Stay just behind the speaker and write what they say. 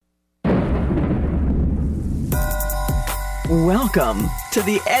Welcome to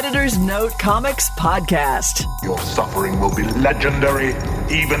the Editor's Note Comics Podcast. Your suffering will be legendary,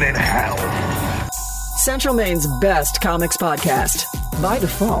 even in hell. Central Maine's best comics podcast, by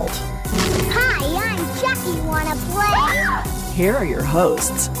default. Hi, I'm Jackie. Wanna play? Here are your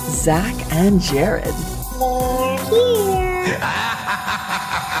hosts, Zach and Jared. They're here.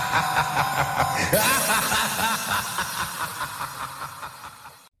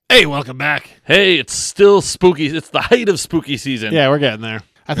 Hey, welcome back. Hey, it's still spooky. It's the height of spooky season. Yeah, we're getting there.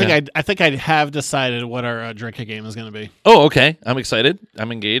 I think I have decided what our drinking game is going to be. Oh, okay. I'm excited.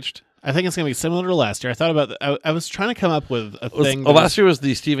 I'm engaged. I think it's going to be similar to last year. I thought about I was trying to come up with a thing. Last year was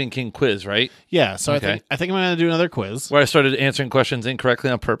the Stephen King quiz, right? Yeah, so Okay. I think I'm going to do another quiz. Where I started answering questions incorrectly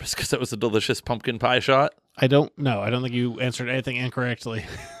on purpose because that was a delicious pumpkin pie shot. I don't know. I don't think you answered anything incorrectly.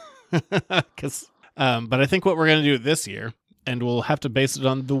 But I think what we're going to do this year, and we'll have to base it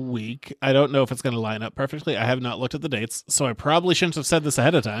on the week. I don't know if it's going to line up perfectly. I have not looked at the dates, so I probably shouldn't have said this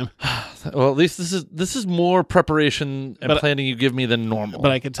ahead of time. Well, at least this is more preparation and planning you give me than normal.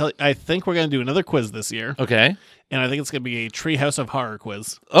 But I can tell you, I think we're going to do another quiz this year. Okay. And I think it's going to be a Treehouse of Horror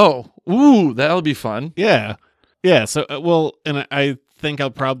quiz. Oh, ooh, that'll be fun. Yeah. So, and I think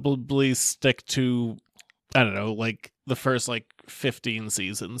I'll probably stick to, I don't know, like the first 15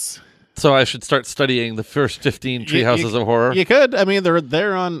 seasons. So I should start studying the first 15 Treehouses of Horror. You could. I mean,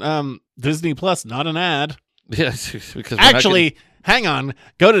 they're on Disney Plus, not an ad. Yes, because Actually, hang on.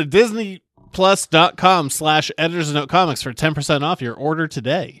 Go to disneyplus.com/editorsnotecomics for 10% off your order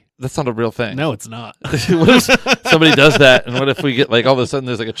today. that's not a real thing. No, it's not. What if somebody does that, and what if we get all of a sudden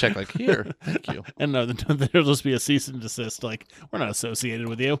there's a check here, thank you. And no, there'll just be a cease and desist. We're not associated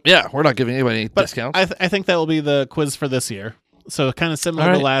with you. Yeah, we're not giving anybody any discounts. I think that will be the quiz for this year. So kind of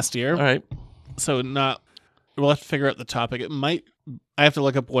similar to last year. All right. So we'll have to figure out the topic. I have to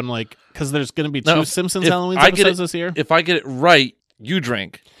look up one because there's going to be two Simpsons Halloween episodes this year. If I get it right, you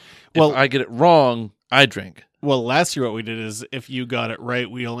drink. Well, if I get it wrong, I drink. Well, last year what we did is if you got it right,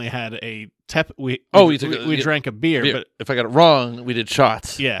 we only had a we drank a beer, but if I got it wrong, we did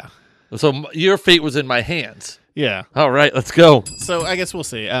shots. Yeah. So your fate was in my hands. Yeah. All right, let's go. So I guess we'll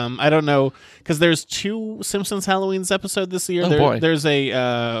see. I don't know because there's two Simpsons Halloween's episode this year. Boy. There's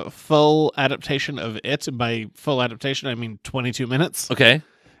a full adaptation of it. By full adaptation, I mean 22 minutes. Okay.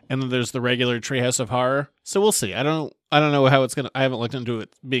 And then there's the regular Treehouse of Horror. So we'll see. I don't know how it's gonna. I haven't looked into it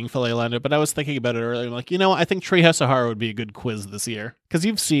being fully lined up, but I was thinking about it earlier. I'm like, I think Treehouse of Horror would be a good quiz this year because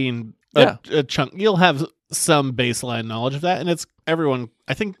you've seen a chunk. You'll have some baseline knowledge of that, and it's everyone.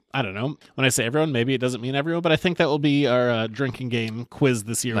 I don't know. When I say everyone, maybe it doesn't mean everyone, but I think that will be our drinking game quiz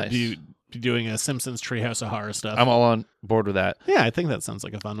this year. Nice. We'll be doing a Simpsons Treehouse of Horror stuff. I'm all on board with that. Yeah, I think that sounds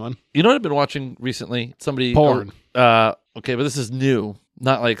like a fun one. You know what I've been watching recently? Porn. Okay, but this is new.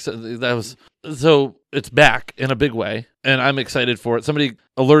 Not so it's back in a big way, and I'm excited for it. Somebody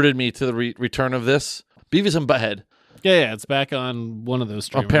alerted me to the return of this. Beavis and Butthead. Yeah, it's back on one of those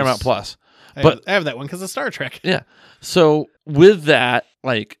streamers. On Paramount Plus. I have that one because of Star Trek. Yeah. So with that,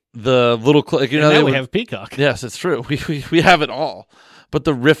 the little now we have Peacock. Yes, it's true. We have it all. But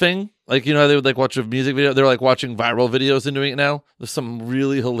the riffing, they would watch a music video. They're watching viral videos and doing it now. There's some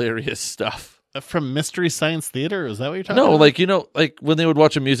really hilarious stuff. From Mystery Science Theater? Is that what you're talking about? No, when they would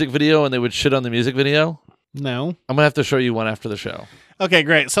watch a music video and they would shit on the music video. No. I'm going to have to show you one after the show. Okay,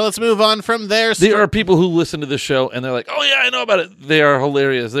 great. So let's move on from there. There are people who listen to this show and they're like, oh yeah, I know about it. They are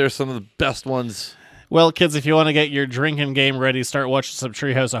hilarious. They're some of the best ones. Well, kids, if you want to get your drinking game ready, start watching some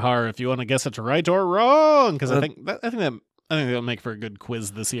Treehouse of Horror. If you want to guess it's right or wrong, because I think that'll make for a good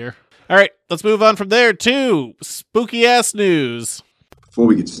quiz this year. All right, let's move on from there to spooky ass news. Before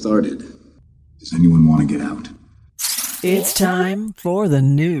we get started, does anyone want to get out? It's time for the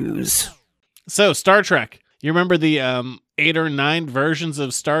news. So, Star Trek. You remember the 8 or 9 versions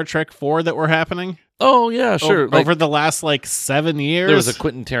of Star Trek 4 that were happening? Oh, yeah, sure. Over the last 7 years? There was a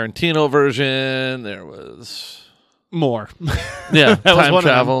Quentin Tarantino version. There was more. Yeah, that time was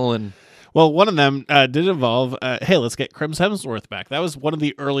travel and. Well, one of them did involve, hey, let's get Chris Hemsworth back. That was one of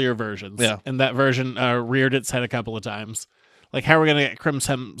the earlier versions. Yeah. And that version reared its head a couple of times. How are we going to get Chris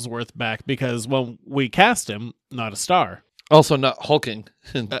Hemsworth back? Because, we cast him, not a star. Also not hulking.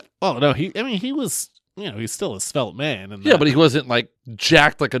 No, he was, he's still a svelte man. Yeah, but he wasn't,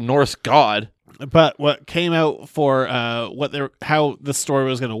 jacked like a Norse god. But what came out for how the story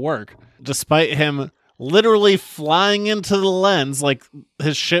was going to work, despite him literally flying into the lens,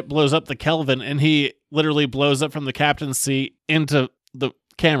 his ship blows up the Kelvin, and he literally blows up from the captain's seat into the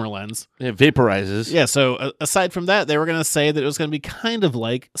camera lens. It vaporizes. Yeah, so aside from that, they were going to say that it was going to be kind of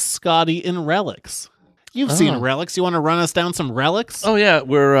like Scotty in Relics. You've seen Relics. You want to run us down some Relics? Oh yeah,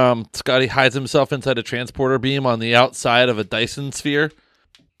 where Scotty hides himself inside a transporter beam on the outside of a Dyson sphere.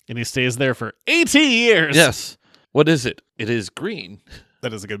 And he stays there for 80 years. Yes. What is it? It is green.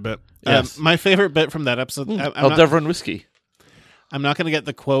 That is a good bit. Yes. My favorite bit from that episode. Aldebaran whiskey. I'm not going to get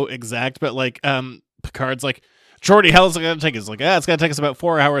the quote exact, but like Picard's like, Geordi, how long is it going to take? He's like, it's going to take us about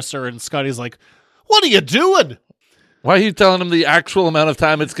 4 hours, sir. And Scotty's like, what are you doing? Why are you telling him the actual amount of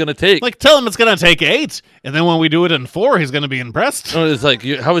time it's going to take? Like, tell him it's going to take 8. And then when we do it in 4, he's going to be impressed. Oh, it's like,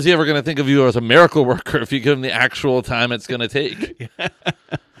 how is he ever going to think of you as a miracle worker if you give him the actual time it's going to take?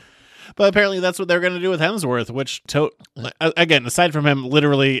 But apparently that's what they're going to do with Hemsworth, which, again, aside from him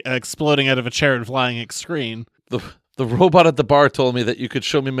literally exploding out of a chair and flying screen. The robot at the bar told me that you could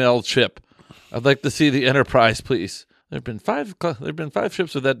show me my old ship. I'd like to see the Enterprise, please. There've been 5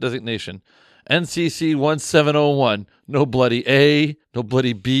 ships with that designation. NCC 1701. No bloody A, no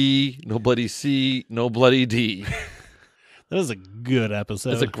bloody B, no bloody C, no bloody D. That was a good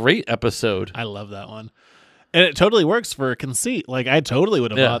episode. It's a great episode. I love that one. And it totally works for a conceit. Like, I totally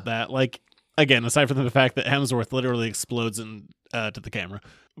would have bought that. Like, again, aside from the fact that Hemsworth literally explodes to the camera.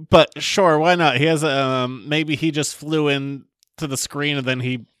 But sure, why not? He has maybe he just flew in to the screen and then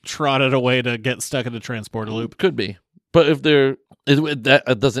he trotted away to get stuck in a transporter loop. Could be. But if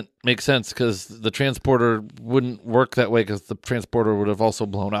that doesn't make sense because the transporter wouldn't work that way because the transporter would have also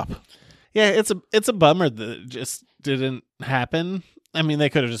blown up. Yeah, it's a bummer that it just didn't happen. I mean, they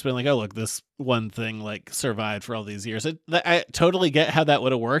could have just been like, oh, look, this one thing like survived for all these years. I totally get how that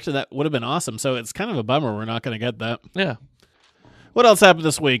would have worked, and that would have been awesome. So it's kind of a bummer we're not going to get that. Yeah. What else happened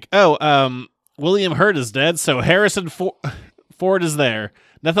this week? Oh, William Hurt is dead, so Harrison Ford is there.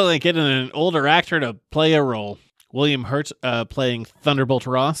 Nothing like getting an older actor to play a role. William Hurt playing Thunderbolt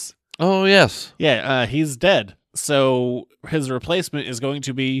Ross. Oh, yes. Yeah, he's dead. So his replacement is going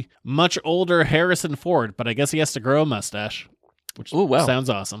to be much older Harrison Ford, but I guess he has to grow a mustache. Which sounds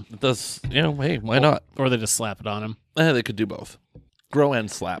awesome. It does, hey, why not? Or they just slap it on him. They could do both. Grow and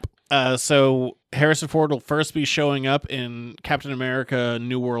slap. So Harrison Ford will first be showing up in Captain America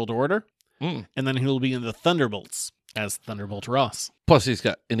New World Order, and then he'll be in the Thunderbolts as Thunderbolt Ross. Plus he's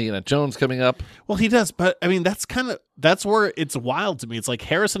got Indiana Jones coming up. Well, he does, but I mean, that's where it's wild to me. It's like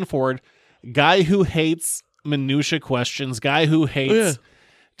Harrison Ford, guy who hates minutia questions, guy who hates,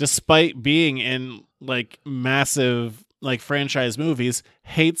 despite being in like massive like franchise movies,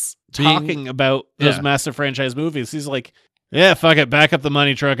 hates talking about those massive franchise movies. He's like, yeah, fuck it, back up the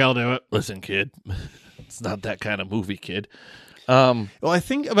money truck, I'll do it. Listen, kid, it's not that kind of movie, kid. Well, I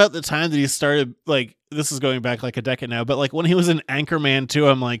think about the time that he started, like, this is going back like a decade now, but like when he was in Anchorman 2,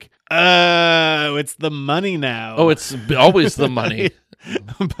 I'm like, oh, it's the money now. Oh, it's always the money.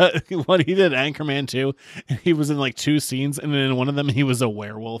 But when he did Anchorman 2, he was in like 2 scenes, and in one of them he was a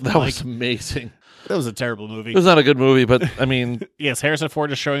werewolf. That was amazing. That was a terrible movie. It was not a good movie, but I mean... Yes, Harrison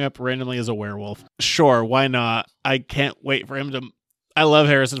Ford is showing up randomly as a werewolf. Sure, why not? I can't wait for him to... I love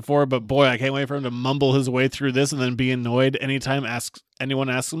Harrison Ford, but boy, I can't wait for him to mumble his way through this and then be annoyed anytime anyone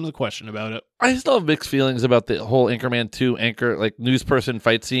asks him a question about it. I still have mixed feelings about the whole Anchorman 2 news person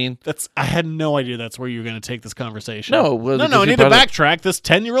fight scene. I had no idea that's where you were going to take this conversation. No, I need to backtrack. This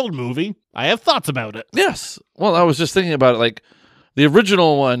 10-year-old movie, I have thoughts about it. Yes. Well, I was just thinking about it, like, the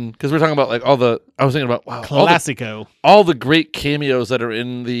original one, because we're talking about, like, I was thinking about, wow. Classico. All the great cameos that are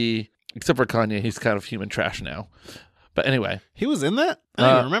in except for Kanye, he's kind of human trash now. But anyway. He was in that? I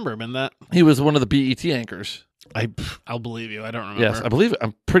don't even remember him in that. He was one of the BET anchors. I'll believe you. I don't remember. Yes, I believe it.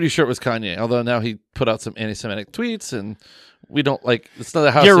 I'm pretty sure it was Kanye, although now he put out some anti-Semitic tweets, and we don't it's not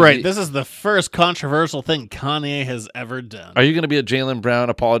a house. You're right. This is the first controversial thing Kanye has ever done. Are you going to be a Jaylen Brown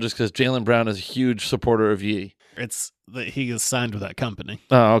apologist? Because Jaylen Brown is a huge supporter of Ye. It's that he is signed with that company.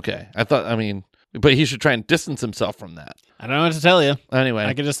 Oh, okay. But he should try and distance himself from that. I don't know what to tell you. Anyway.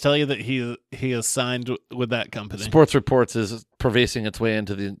 I can just tell you that he is signed with that company. Sports Reports is pervasing its way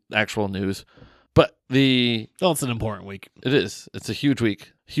into the actual news. But it's an important week. It is. It's a huge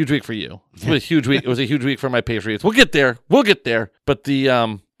week. Huge week for you. It was a huge week. It was a huge week for my Patriots. We'll get there. But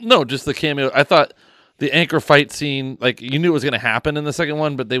just the cameo. I thought the anchor fight scene, like, you knew it was going to happen in the second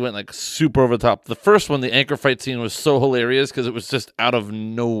one, but they went like super over the top. The first one, the anchor fight scene was so hilarious because it was just out of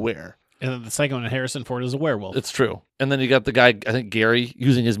nowhere. And then the second one, Harrison Ford is a werewolf. It's true. And then you got the guy, I think Gary,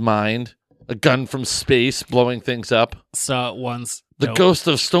 using his mind, a gun from space, blowing things up. Saw it once. The ghost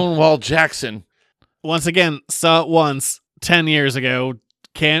of Stonewall Jackson. Once again, saw it once 10 years ago.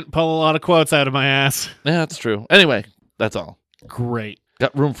 Can't pull a lot of quotes out of my ass. Yeah, that's true. Anyway, that's all. Great.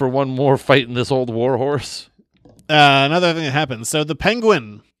 Got room for one more fight in this old war horse. Another thing that happened. So the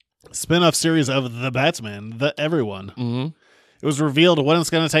Penguin spin-off series of The Batman, The Everyone. Mm-hmm. It was revealed when it's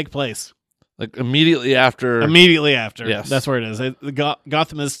going to take place. Like immediately after. Immediately after. Yes. That's where it is.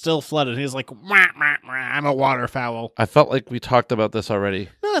 Gotham is still flooded. He's like, "Wah, wah, wah, I'm a waterfowl." I felt like we talked about this already.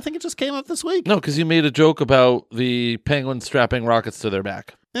 No, I think it just came up this week. No, because you made a joke about the Penguins strapping rockets to their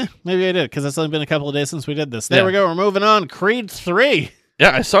back. Maybe I did, because it's only been a couple of days since we did this. There Yeah. we go. We're moving on. Creed 3.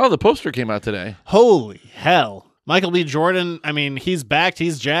 Yeah, I saw the poster came out today. Holy hell. Michael B. Jordan, I mean, he's backed.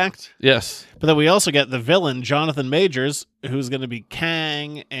 He's jacked. Yes. But then we also get the villain, Jonathan Majors, who's going to be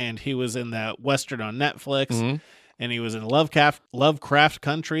Kang, and he was in that Western on Netflix, Mm-hmm. and he was in Lovecraft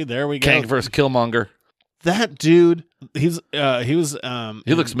Country. There we go. Kang versus Killmonger. That dude, he was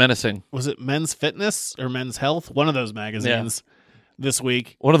He looks menacing. was it Men's Fitness or Men's Health? One of those magazines this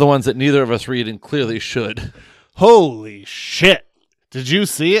week. One of the ones that neither of us read and clearly should. Holy shit. Did you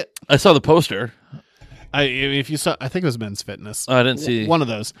see it? I saw the poster. If you saw, I think it was Men's Fitness. I didn't see One of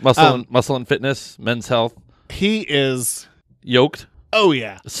those. Muscle and Fitness, Men's Health, He is, Yoked, oh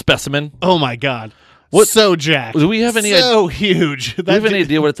yeah. Specimen. Oh my God. What- So jacked. Do we have any So huge. Do you have any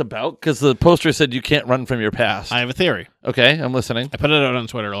idea what it's about? Because the poster said you can't run from your past. I have a theory. Okay, I'm listening. I put it out on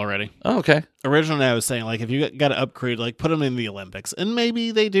Twitter already. Oh, okay. Originally, I was saying, like, if you got to upgrade, like, put them in the Olympics. And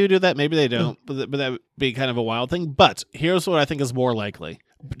maybe they do that. Maybe they don't. But that would be kind of a wild thing. But here's what I think is more likely.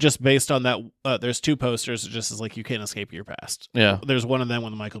 Just based on that, there's two posters. It just is like, you can't escape your past. Yeah. There's one of them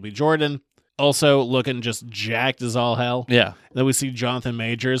with Michael B. Jordan. Also looking just jacked as all hell. Yeah. Then we see Jonathan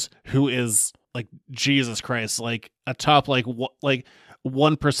Majors, who is, like, Jesus Christ, like, a top, like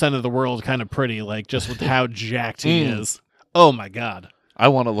 1% of the world kind of pretty, like, just with how jacked he is. Oh, my God. I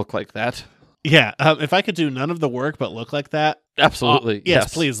want to look like that. Yeah, if I could do none of the work but look like that, Absolutely.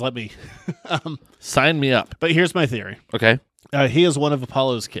 yes, please let me. Sign me up. But here's my theory: Okay. he is one of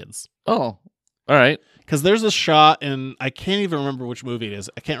Apollo's kids, Oh, all right. because there's a shot, and I can't even remember which movie it is.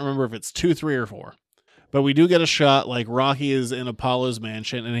 I can't remember if it's 2, 3, or 4. But we do get a shot like Rocky is in Apollo's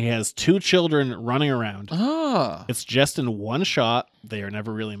mansion, and he has 2 children running around. Ah. It's just in one shot. They are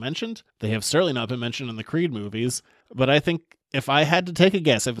never really mentioned. They have certainly not been mentioned in the Creed movies. But I think if I had to take a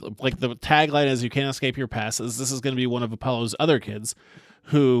guess, if like the tagline is "You can't escape your past," this is going to be one of Apollo's other kids,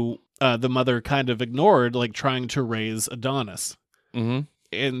 who the mother kind of ignored, like trying to raise Adonis, Mm-hmm.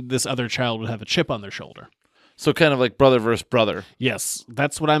 and this other child would have a chip on their shoulder. So kind of like brother versus brother. Yes,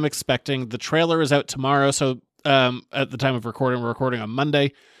 that's what I'm expecting. The trailer is out tomorrow, so at the time of recording, we're recording on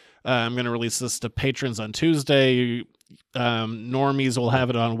Monday. I'm going to release this to patrons on Tuesday. Normies will have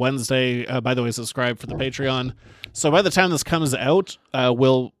it on Wednesday. By the way, subscribe for the Patreon. So by the time this comes out,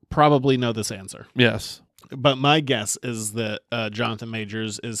 we'll probably know this answer. Yes. But my guess is that Jonathan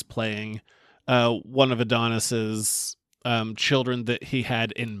Majors is playing one of Adonis's children that he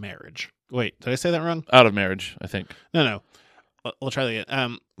had in marriage. Wait, did I say that wrong? Out of marriage, I think. No. We'll try that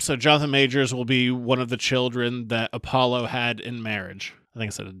again. So Jonathan Majors will be one of the children that Apollo had in marriage. I think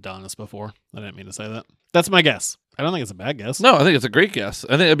I said Adonis before. I didn't mean to say that. That's my guess. I don't think it's a bad guess. No, I think it's a great guess.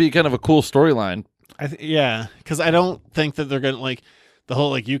 I think it'd be kind of a cool storyline. Yeah, because I don't think that they're going to, like, the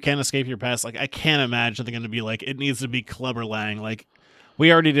whole, like, you can't escape your past. Like, I can't imagine they're going to be like, it needs to be Clubber Lang. Like,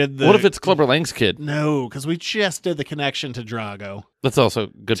 we already did the... What if it's Clubber Lang's kid? No, because we just did the connection to Drago. That's also a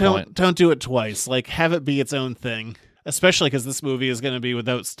good point. Don't do it twice. Like, have it be its own thing. Especially because this movie is going to be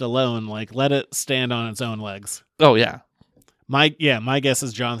without Stallone. Like, let it stand on its own legs. Oh, yeah. My guess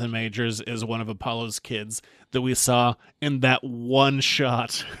is Jonathan Majors is one of Apollo's kids that we saw in that one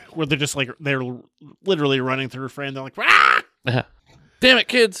shot where they're just like, they're literally running through a frame. They're like, ah! Damn it,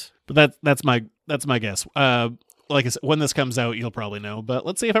 kids. But that's my guess. Like I said, when this comes out, you'll probably know. But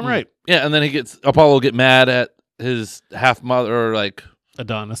let's see if I'm right. Yeah, and then Apollo will get mad at his half mother, or like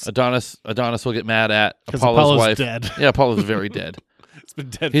Adonis will get mad at 'Cause Apollo's wife. dead. Yeah, Apollo's very dead. It's been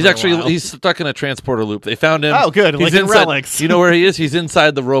dead. He's for a actually while. he's stuck in a transporter loop. They found him. Oh, good. He's Like in inside, Relics. You know where he is? He's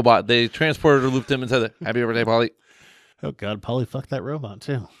inside the robot. They transporter looped him inside the. Happy birthday, Polly. Oh God, Polly fucked that robot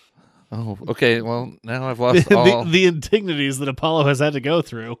too. Oh, okay. Well, now I've lost all. the indignities that Apollo has had to go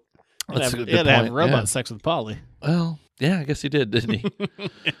through. That's a He good had to have point, robot yeah. sex with Polly. Well, yeah, I guess he did, didn't he?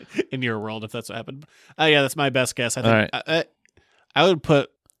 In your world, if that's what happened. Yeah, that's my best guess. I think All right. I would put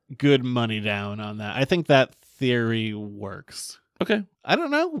good money down on that. I think that theory works. Okay. I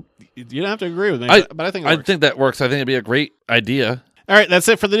don't know. You don't have to agree with me, but I think it I works. think that works. I think it'd be a great idea. All right, that's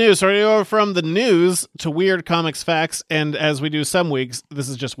it for the news. So we're going to go from the news to weird comics facts, and as we do some weeks, this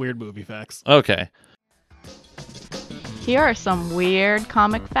is just weird movie facts. Okay. Here are some weird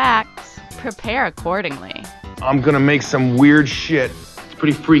comic facts. Prepare accordingly. I'm gonna make some weird shit. It's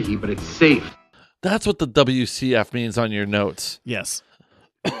pretty freaky, but it's safe. That's what the WCF means on your notes. Yes.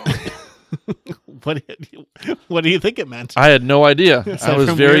 What do you think it meant? I had no idea. I Aside was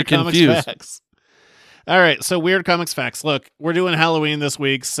from very weird comics confused. facts. All right, so weird comics facts. Look, we're doing Halloween this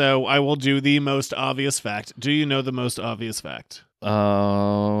week, so I will do the most obvious fact. Do you know the most obvious fact? If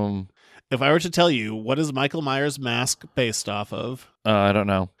I were to tell you, what is Michael Myers' mask based off of? I don't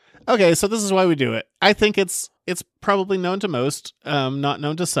know. Okay, so this is why we do it. I think it's probably known to most, not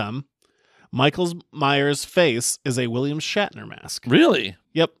known to some. Michael Myers' face is a William Shatner mask. Really?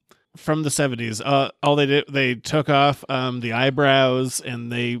 Yep. From the 70s. All they did, they took off the eyebrows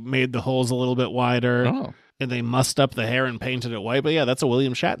and they made the holes a little bit wider. Oh. And they mussed up the hair and painted it white. But yeah, that's a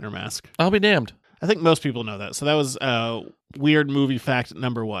William Shatner mask. I'll be damned. I think most people know that. So that was weird movie fact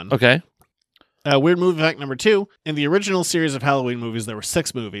number 1. Okay. Weird movie fact number 2. In the original series of Halloween movies, there were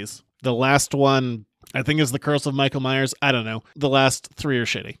 6 movies. The last one, I think, is The Curse of Michael Myers. I don't know. The last 3 are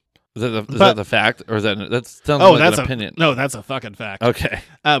shitty. Is that the fact? Or is that sounds like that's an opinion? No, that's a fucking fact. Okay.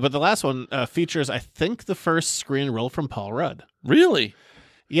 But the last one features, I think, the first screen role from Paul Rudd. Really?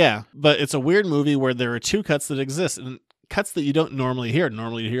 Yeah, but it's a weird movie where there are 2 cuts that exist, and cuts that you don't normally hear.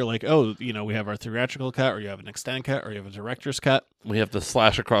 Normally you hear like, oh, we have our theatrical cut, or you have an extended cut, or you have a director's cut. We have the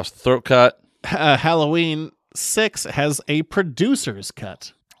slash across the throat cut. Halloween 6 has a producer's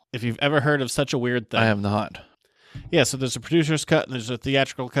cut. If you've ever heard of such a weird thing. I have not. Yeah, so there's a producer's cut and there's a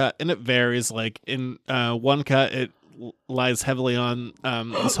theatrical cut, and it varies. Like in one cut, it lies heavily on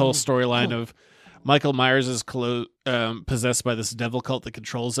this whole storyline of Michael Myers is possessed by this devil cult that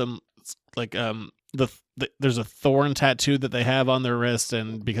controls him. It's like there's a thorn tattoo that they have on their wrist,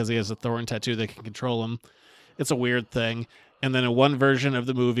 and because he has a thorn tattoo, they can control him. It's a weird thing. And then in one version of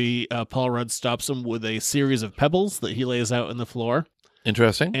the movie, Paul Rudd stops him with a series of pebbles that he lays out in the floor.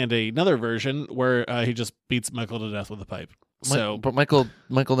 Interesting. And another version where he just beats Michael to death with a pipe. But Michael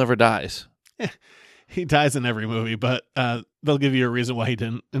never dies. He dies in every movie, but they'll give you a reason why he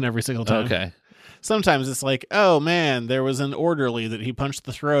didn't in every single time. Okay. Sometimes it's like, oh man, there was an orderly that he punched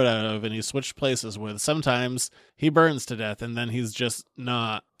the throat out of and he switched places with. Sometimes he burns to death and then he's just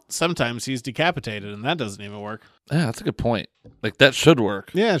not. Sometimes he's decapitated and that doesn't even work. Yeah, that's a good point. Like that should work.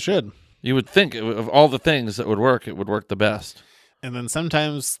 Yeah, it should. You would think of all the things that would work, it would work the best. And then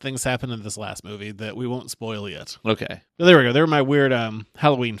sometimes things happen in this last movie that we won't spoil yet. Okay. But there we go. They were my weird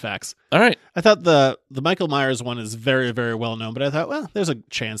Halloween facts. All right. I thought the Michael Myers one is very, very well known, but I thought, well, there's a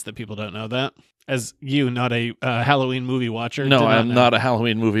chance that people don't know that. As you, not a Halloween movie watcher. No, I'm not a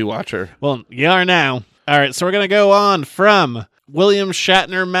Halloween movie watcher. Well, you are now. All right, so we're going to go on from William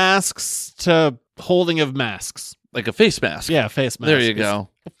Shatner masks to holding of masks. Like a face mask. Yeah, face mask. There you go.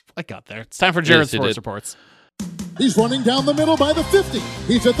 I got there. It's time for Jared's Yes, you Sports did. Reports. He's running down the middle by the 50.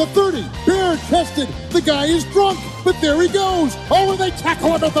 He's at the 30. Bare-chested. The guy is drunk, but there he goes. Oh, and they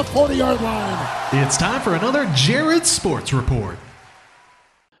tackle him at the 40-yard line. It's time for another Jared Sports Report.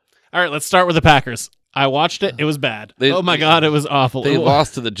 All right, let's start with the Packers. I watched it. It was bad. Oh, my God, it was awful. They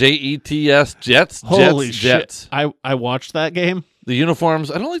lost to the Jets. Jets. Holy Jets. shit. I watched that game. The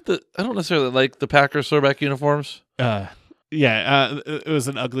uniforms, I don't necessarily like the Packers throwback uniforms. It was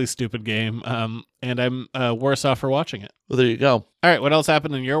an ugly, stupid game, and I'm worse off for watching it. Well, there you go. All right, what else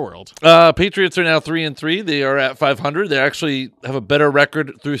happened in your world? Patriots are now 3-3. They are at 500. They actually have a better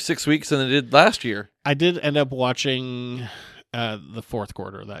record through 6 weeks than they did last year. I did end up watching the fourth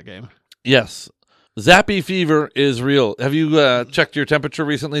quarter of that game. Yes. Zappy fever is real. Have you checked your temperature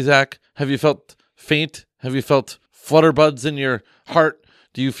recently, Zach? Have you felt faint? Have you felt flutterbuds in your heart?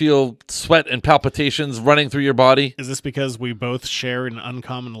 Do you feel sweat and palpitations running through your body? Is this because we both share an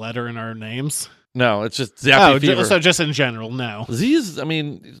uncommon letter in our names? No, it's just Zappy fever. So just in general, no. Z is,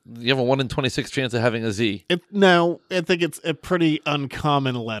 you have a 1 in 26 chance of having a Z. No, I think it's a pretty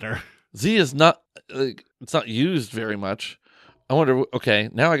uncommon letter. Z is not, it's not used very much. I wonder, okay,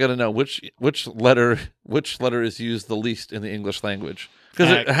 now I got to know which letter is used the least in the English language. Because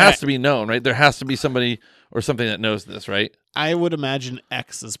it has to be known, right? There has to be somebody or something that knows this, right? I would imagine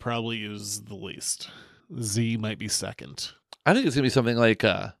X is probably used the least. Z might be second. I think it's going to be something like,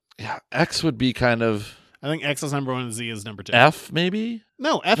 X would be kind of... I think X is number 1 and Z is number 2. F, maybe?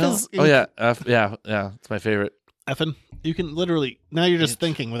 No, F is... Oh, yeah, F, yeah, it's my favorite. Effin'. You can literally... Now you're just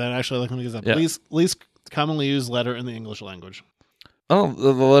thinking without actually looking these up. Yeah. Least commonly used letter in the English language. Oh,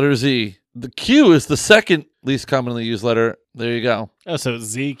 the letter Z. The Q is the second least commonly used letter. There you go. Oh, so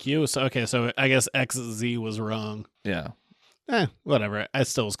ZQ. So I guess XZ was wrong. Yeah. Whatever. I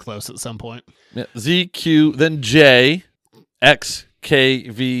still was close at some point. Yeah. Z, Q, then J, X, K,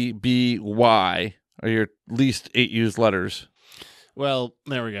 V, B, Y are your least 8 used letters. Well,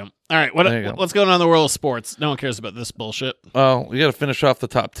 there we go. All right, what's going on in the world of sports? No one cares about this bullshit. Oh, we got to finish off the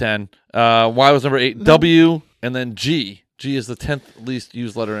top 10. Y was number 8. No. W, and then G. G is the 10th least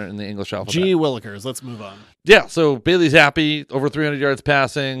used letter in the English alphabet. G. Willikers. Let's move on. Yeah, so Bailey Zappi, over 300 yards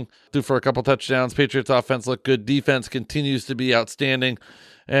passing, threw for a couple touchdowns. Patriots offense looked good. Defense continues to be outstanding.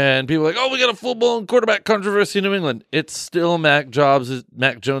 And people are like, oh, we got a full-blown quarterback controversy in New England. It's still Mac Jones'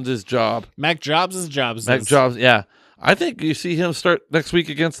 job. Mac Jobs' jobs. Mac Jobs, yeah. I think you see him start next week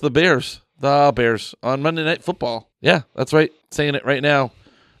against the Bears. The Bears on Monday Night Football. Yeah, that's right. Saying it right now.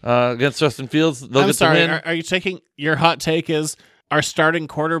 Against Justin Fields. They'll get sorry, the win. are you taking your hot take is our starting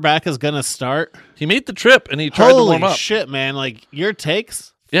quarterback is going to start? He made the trip and he tried to warm up. Holy shit, man. Like, your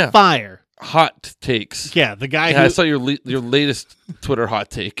takes? Yeah. Fire. Hot takes. Yeah, the guy I saw your latest Twitter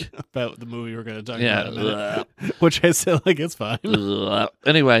hot take. About the movie we're going to talk Yeah. about in a minute. Which I said, like, it's fine.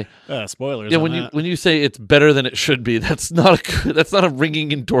 Anyway. Spoilers. Yeah, on when you say it's better than it should be, that's not a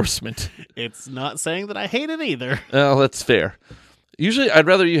ringing endorsement. It's not saying that I hate it either. Well, that's fair. Usually, I'd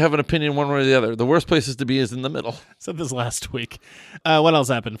rather you have an opinion one way or the other. The worst places to be is in the middle. Said this last week. What else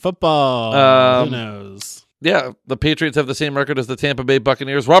happened? Football. Who knows? Yeah, the Patriots have the same record as the Tampa Bay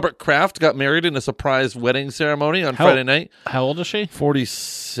Buccaneers. Robert Kraft got married in a surprise wedding ceremony on Friday night. How old is she?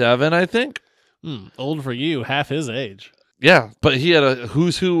 47, I think. Old for you, half his age. Yeah, but he had a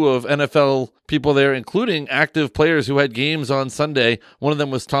who's who of NFL people there, including active players who had games on Sunday. One of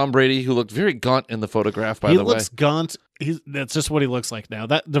them was Tom Brady, who looked very gaunt in the photograph, by the way. He looks gaunt. That's just what he looks like now.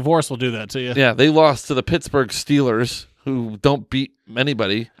 That divorce will do that to you. Yeah, they lost to the Pittsburgh Steelers, who don't beat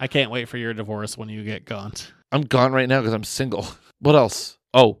anybody. I can't wait for your divorce when you get gaunt. I'm gone right now because I'm single. What else?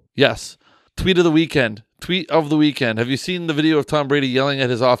 Oh, yes. Tweet of the weekend. Have you seen the video of Tom Brady yelling at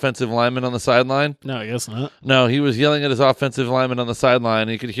his offensive lineman on the sideline? No, I guess not. No, he was yelling at his offensive lineman on the sideline,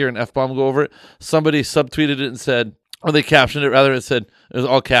 and you could hear an F-bomb go over it. Somebody subtweeted it and said, or they captioned it, rather. It said, it was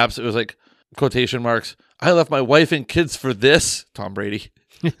all caps. It was like quotation marks. I left my wife and kids for this, Tom Brady.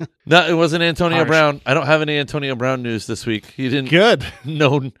 No, it wasn't Antonio Harsh. Brown. I don't have any Antonio Brown news this week. He didn't. Good.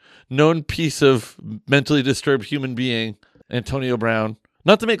 Known piece of mentally disturbed human being, Antonio Brown.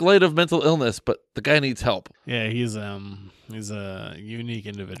 Not to make light of mental illness, but the guy needs help. Yeah, he's a unique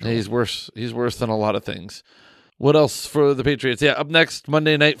individual. He's worse than a lot of things. What else for the Patriots? Yeah, up next,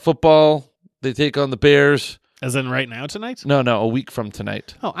 Monday Night Football. They take on the Bears. As in right now tonight? No, a week from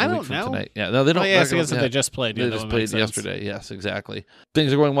tonight. Oh, I A don't week from know. Tonight. Yeah, no, they don't. Oh, yeah, I guess if they just played. They Yeah, just that would make played sense. yesterday. Yes, exactly.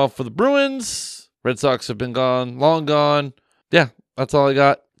 Things are going well for the Bruins. Red Sox have been gone, long gone. Yeah, that's all I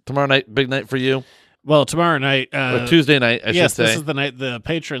got. Tomorrow night, big night for you. Well, tomorrow night. Or Tuesday night, I should say. This is the night the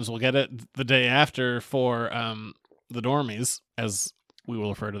patrons will get it the day after for the normies, as we will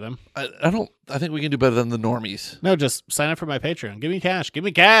refer to them. I think we can do better than the normies. No, just sign up for my Patreon. Give me cash. Give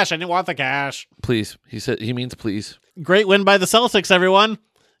me cash. I didn't want the cash. Please. He means please. Great win by the Celtics, everyone.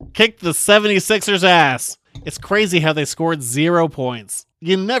 Kicked the 76ers' ass. It's crazy how they scored 0 points.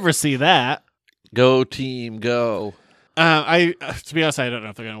 You never see that. Go team, go. To be honest, I don't know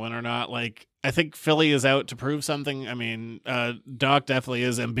if they're going to win or not. Like, I think Philly is out to prove something. I mean, Doc definitely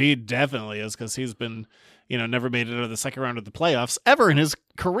is. Embiid definitely is, because he's been, never made it out of the second round of the playoffs ever in his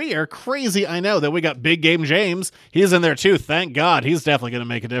career. Crazy, I know. That we got Big Game James. He's in there too. Thank God. He's definitely going to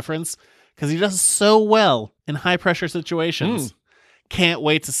make a difference, because he does so well in high pressure situations. Can't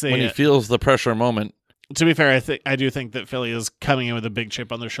wait to see when it. he feels the pressure moment. To be fair, I do think that Philly is coming in with a big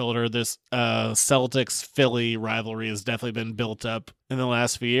chip on their shoulder. This Celtics-Philly rivalry has definitely been built up in the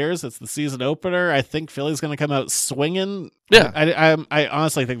last few years. It's the season opener. I think Philly's going to come out swinging. Yeah. I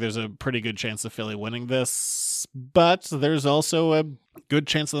honestly think there's a pretty good chance of Philly winning this, but there's also a good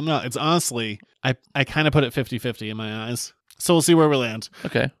chance of them not. It's honestly, I kind of put it 50-50 in my eyes. So we'll see where we land.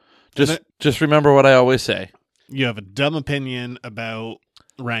 Okay. Just remember what I always say. You have a dumb opinion about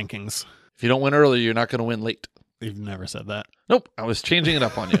rankings. If you don't win early, you're not going to win late. You've never said that. Nope. I was changing it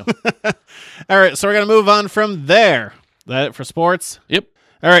up on you. All right, so we're going to move on from there. That it for sports? Yep.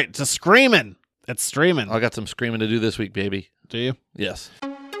 All right, to screaming. It's streaming. I got some screaming to do this week, baby. Do you? Yes.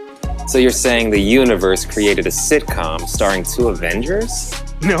 So you're saying the universe created a sitcom starring 2 Avengers?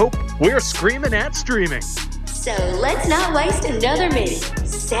 Nope. We're screaming at streaming. So let's not waste another minute.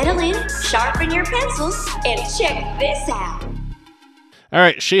 Settle in, sharpen your pencils, and check this out. All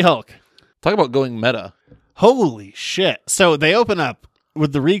right, She-Hulk. Talk about going meta. Holy shit. So they open up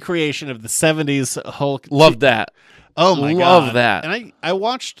with the recreation of the 70s Hulk. Love that. Oh my God. Love that. And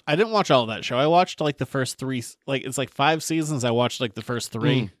I didn't watch all of that show. I watched like the first 3, like it's like 5 seasons. I watched like the first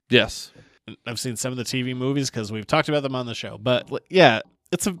 3. Yes. I've seen some of the TV movies because we've talked about them on the show. But yeah,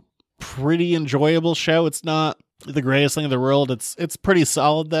 it's a pretty enjoyable show. It's not the greatest thing in the world. It's pretty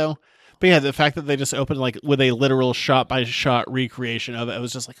solid though. But yeah, the fact that they just opened like with a literal shot-by-shot recreation of it, I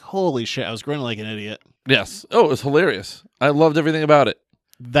was just like, holy shit, I was grinning like an idiot. Yes. Oh, it was hilarious. I loved everything about it.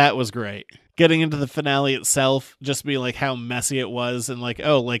 That was great. getting into the finale itself, just be like how messy it was, and like,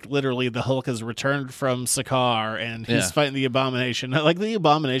 oh, like literally the Hulk has returned from Sakaar and he's fighting the Abomination. Like the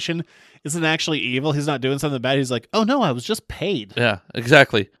Abomination isn't actually evil. He's not doing something bad. He's like, oh no, I was just paid. Yeah,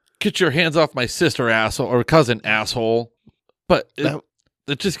 exactly. Get your hands off my sister, asshole, or cousin, asshole. But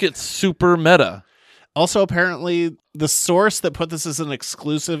it just gets super meta. Also, apparently, the source that put this as an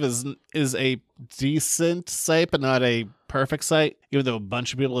exclusive is a decent site, but not a perfect site, even though a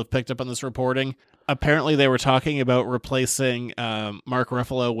bunch of people have picked up on this reporting. Apparently, they were talking about replacing Mark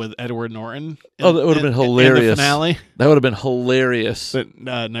Ruffalo with Edward Norton. That would have been hilarious. In the finale. That would have been hilarious. But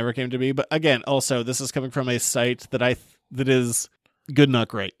never came to be. But again, also, this is coming from a site that that is good, not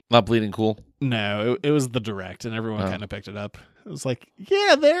great. Not Bleeding Cool. No, it was The Direct, and everyone kind of picked it up. It was like,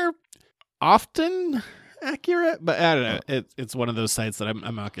 yeah, they're often accurate, but I don't know. It's one of those sites that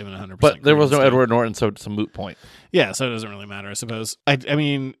I'm not giving 100%. But there was no Edward Norton, so it's a moot point. Yeah, so it doesn't really matter, I suppose. I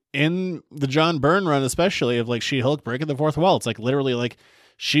mean, in the John Byrne run, especially of like She-Hulk breaking the fourth wall, it's like literally like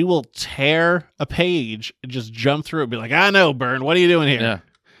she will tear a page and just jump through it and be like, I know, Byrne, what are you doing here? Yeah.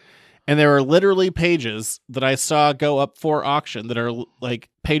 And there are literally pages that I saw go up for auction that are like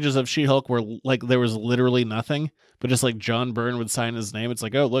pages of She-Hulk where like there was literally nothing, but just like John Byrne would sign his name. It's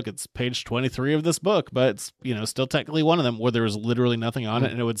like, oh, look, it's page 23 of this book, but it's, still technically one of them where there was literally nothing on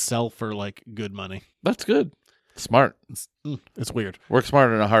it, and it would sell for like good money. That's good. Smart. It's weird. Work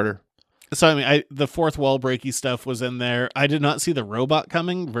smarter, not harder. So, I mean, the fourth wall breaky stuff was in there. I did not see the robot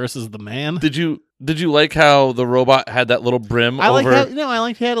coming versus the man. Did you like how the robot had that little brim over? I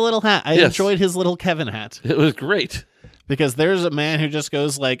liked he had a little hat. I enjoyed his little Kevin hat. It was great. Because there's a man who just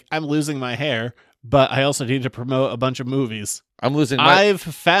goes like, I'm losing my hair, but I also need to promote a bunch of movies. I've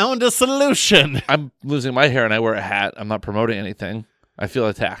found a solution. I'm losing my hair and I wear a hat. I'm not promoting anything. I feel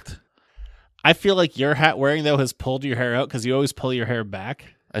attacked. I feel like your hat wearing, though, has pulled your hair out because you always pull your hair back.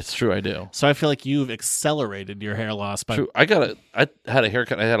 That's true, I do. So I feel like you've accelerated your hair loss. True. I had a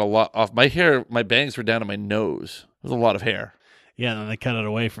haircut. I had a lot off. My hair, my bangs were down to my nose. It was a lot of hair. Yeah, and then they cut it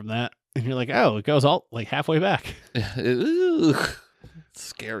away from that. And you're like, oh, it goes all like halfway back. It's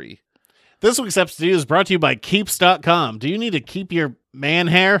scary. This week's episode is brought to you by Keeps.com. Do you need to keep your man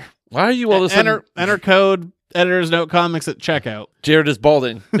hair? Why are you all of a sudden... Enter code Editor's Note Comics at checkout. Jared is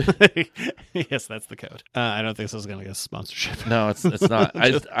balding. Yes, that's the code. I don't think this is going to get a sponsorship. No, it's not.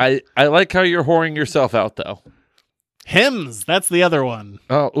 I like how you're whoring yourself out, though. Hims, that's the other one.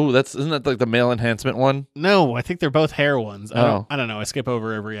 Isn't that like the male enhancement one? No, I think they're both hair ones. I don't know. I skip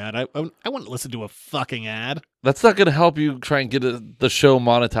over every ad. I wouldn't listen to a fucking ad. That's not going to help you try and get the show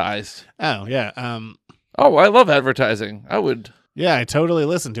monetized. Oh, yeah. I love advertising. I would. Yeah, I totally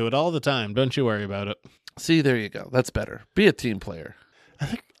listen to it all the time. Don't you worry about it. See, there you go. That's better. Be a team player.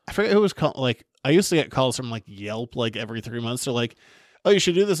 I forget who it was called. Like, I used to get calls from like Yelp like every 3 months. They're like, oh, you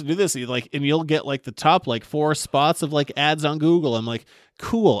should do this and do this. And you'll get like the top like 4 spots of like ads on Google. I'm like,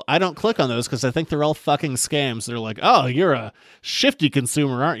 cool. I don't click on those because I think they're all fucking scams. They're like, oh, you're a shifty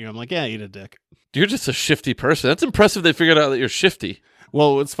consumer, aren't you? I'm like, yeah, eat a dick. You're just a shifty person. That's impressive. They figured out that you're shifty.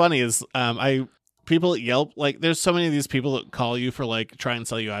 Well, what's funny is people at Yelp, like there's so many of these people that call you for like try and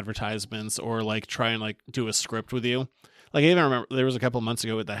sell you advertisements or like try and like do a script with you. Like I even remember there was a couple months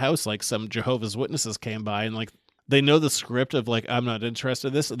ago at the house, like some Jehovah's Witnesses came by and like they know the script of like, I'm not interested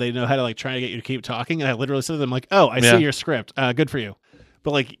in this. They know how to like try to get you to keep talking. And I literally said to them like, oh, I see your script. Good for you.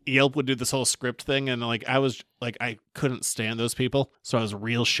 But like Yelp would do this whole script thing. And like, I couldn't stand those people. So I was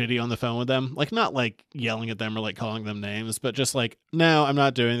real shitty on the phone with them. Like not like yelling at them or like calling them names, but just like, no, I'm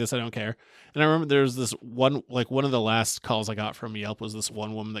not doing this. I don't care. And I remember there was this one of the last calls I got from Yelp was this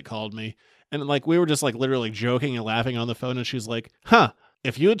one woman that called me. And like, we were just like literally joking and laughing on the phone. And she's like,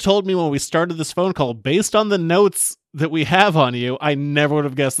 if you had told me when we started this phone call, based on the notes that we have on you, I never would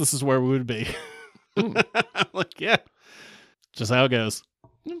have guessed this is where we would be. I'm like, yeah, just how it goes.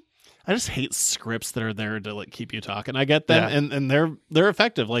 I just hate scripts that are there to like keep you talking. I get them, and they're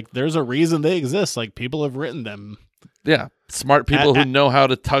effective. Like there's a reason they exist. Like people have written them. Yeah, smart people who know how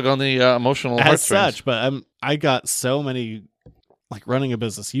to tug on the emotional heartstrings. Such, but I got so many like running a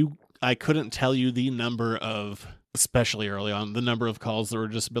business. I couldn't tell you the number of, especially early on, the number of calls that were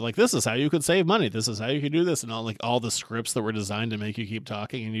just been like, this is how you could save money. This is how you could do this. And all the scripts that were designed to make you keep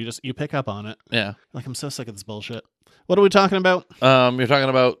talking and you pick up on it. Yeah. Like, I'm so sick of this bullshit. What are we talking about? You're talking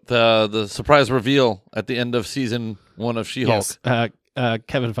about the surprise reveal at the end of season 1 of She-Hulk. Yes.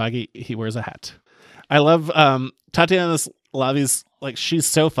 Kevin Feige, he wears a hat. I love Tatiana Lavi's, like, she's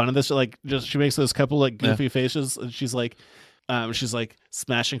so fun at this. Like, just she makes those couple like goofy faces and she's like,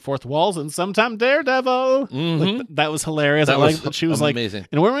 smashing fourth walls, and sometime Daredevil. Like, that was hilarious. I like that she was amazing. like,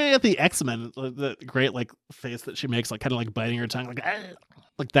 and when we got the X-Men, the great like face that she makes, like kind of like biting her tongue,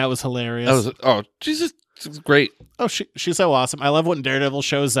 like that was hilarious. Jesus, it's great. Oh, she's so awesome. I love when Daredevil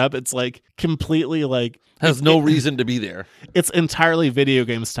shows up. It's like completely like has no reason to be there. It's entirely video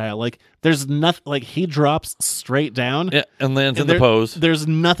game style. Like there's nothing. Like he drops straight down, and lands in the pose. There's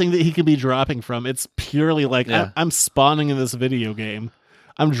nothing that he could be dropping from. It's purely like I'm spawning in this video game.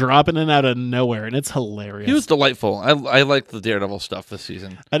 I'm dropping it out of nowhere, and it's hilarious. He was delightful. I liked the Daredevil stuff this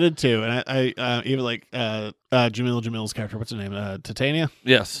season. I did too, and I even like Jamil's character. What's her name? Titania.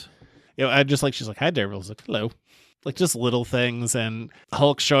 Yes. I just like she's like, hi Daredevil. I was like, hello. Like just little things, and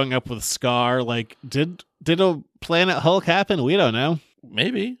Hulk showing up with Scar. Like, did a Planet Hulk happen? We don't know.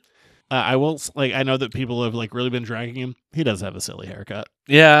 Maybe. I will like. I know that people have like really been dragging him. He does have a silly haircut.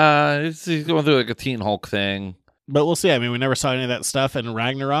 Yeah, he's going through like a Teen Hulk thing. But we'll see. I mean, we never saw any of that stuff in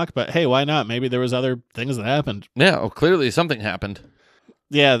Ragnarok. But hey, why not? Maybe there was other things that happened. Yeah, clearly something happened.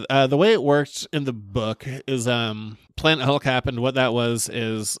 Yeah, the way it worked in the book is Planet Hulk happened. What that was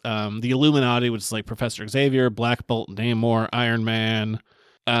is the Illuminati, which is like Professor Xavier, Black Bolt, Namor, Iron Man,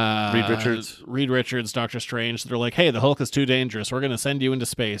 Reed Richards, Doctor Strange. They're like, hey, the Hulk is too dangerous. We're going to send you into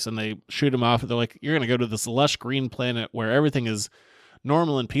space. And they shoot him off. They're like, you're going to go to this lush green planet where everything is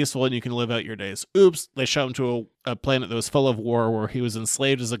normal and peaceful and you can live out your days. Oops, they shot him to a planet that was full of war where he was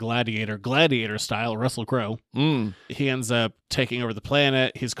enslaved as a gladiator style, Russell Crowe. He ends up taking over the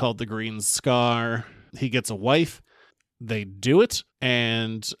planet. He's called the Green Scar. He gets a wife. They do it,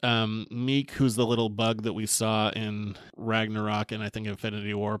 and Meek, who's the little bug that we saw in Ragnarok and I think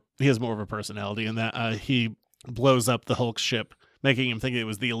Infinity War, he has more of a personality in that he blows up the Hulk ship, making him think it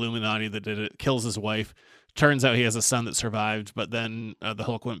was the Illuminati that did it, kills his wife. Turns out he has a son that survived, but then the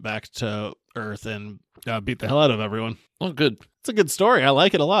Hulk went back to Earth and beat the hell out of everyone. Oh, good. It's a good story. I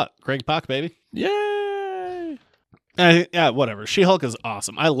like it a lot. Greg Pak, baby. Yay! Yeah, whatever. She-Hulk is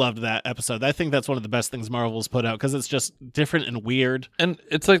awesome. I loved that episode. I think that's one of the best things Marvel's put out because it's just different and weird. And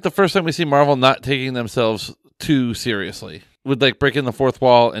it's like the first time we see Marvel not taking themselves too seriously. With like breaking the fourth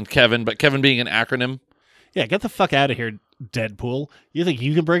wall and Kevin, but Kevin being an acronym. Yeah, get the fuck out of here, Deadpool. You think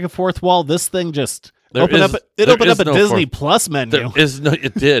you can break a fourth wall? This thing just... opened up a Disney Plus menu.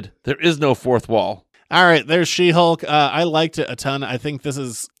 It did. There is no fourth wall. All right, there's She-Hulk. I liked it a ton. I think this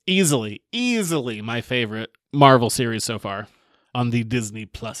is easily my favorite Marvel series so far on the Disney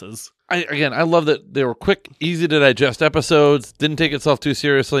Pluses. I love that they were quick, easy to digest episodes, didn't take itself too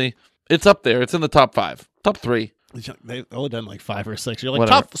seriously. It's up there. It's in the top 5, top 3. They've only done like 5 or 6. You're like,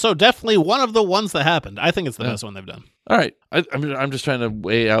 top, so definitely one of the ones that happened. I think it's the best one they've done. All right. I'm just trying to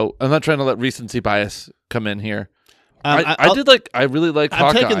weigh out. I'm not trying to let recency bias come in here. I really like Hawkeye.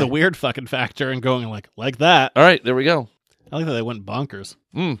 I'm taking the weird fucking factor and going like that. All right, there we go. I like that they went bonkers.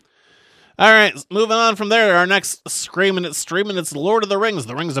 All right, moving on from there. Our next streaming, it's Lord of the Rings,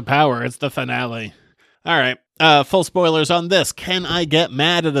 The Rings of Power. It's the finale. All right, full spoilers on this. Can I get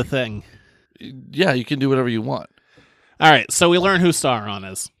mad at a thing? Yeah, you can do whatever you want. All right, so we learn who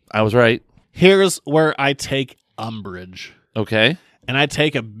Sauron is. I was right. Here's where I take umbrage. Okay. And I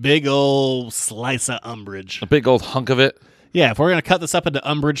take a big old slice of umbrage. A big old hunk of it? Yeah, if we're going to cut this up into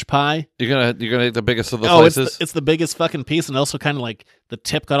umbrage pie. You're gonna take the biggest of the slices? It's the biggest fucking piece, and also kind of like the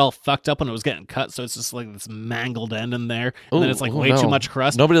tip got all fucked up when it was getting cut, so it's just like this mangled end in there, and then it's like way too much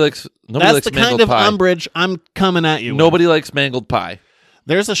crust. Nobody likes That's the kind of pie. Umbrage I'm coming at you Nobody likes mangled pie.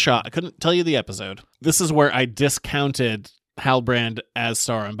 There's a shot. I couldn't tell you the episode. This is where I discounted Halbrand as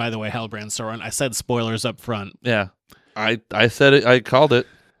Sauron. By the way, Halbrand Sauron. I said spoilers up front. Yeah. I said it. I called it.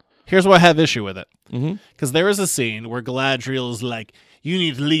 Here's why I have issue with it. Because there is a scene where Galadriel is like, you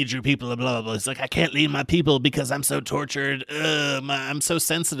need to lead your people, blah, blah, blah. It's like, I can't lead my people because I'm so tortured. I'm so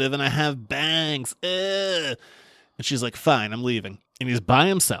sensitive and I have bangs. And she's like, fine, I'm leaving. And he's by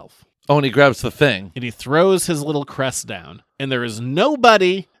himself. Oh, and he grabs the thing. And he throws his little crest down. And there is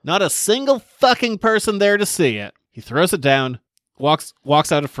nobody, not a single fucking person there to see it. He throws it down, walks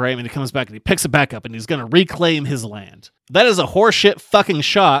out of frame, and he comes back and he picks it back up and he's going to reclaim his land. That is a horseshit fucking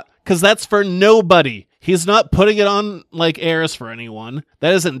shot because that's for nobody. He's not putting it on like airs for anyone.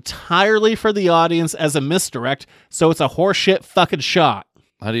 That is entirely for the audience as a misdirect, so it's a horseshit fucking shot.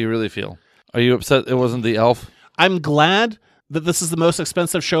 How do you really feel? Are you upset it wasn't the elf? I'm glad that this is the most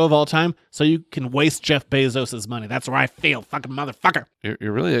expensive show of all time, so you can waste Jeff Bezos' money. That's where I feel, fucking motherfucker.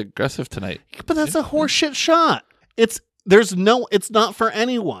 You're really aggressive tonight. But that's a horseshit shot. It's not for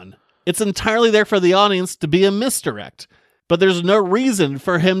anyone. It's entirely there for the audience to be a misdirect. But there's no reason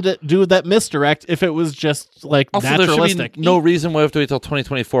for him to do that misdirect if it was just like also, naturalistic. There should be no reason why we have to wait till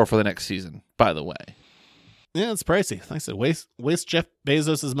 2024 for the next season, by the way. Yeah, it's pricey. Like I said, waste Jeff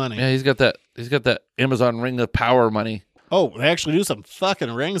Bezos' money. Yeah, he's got that Amazon Ring of Power money. Oh, they actually do some fucking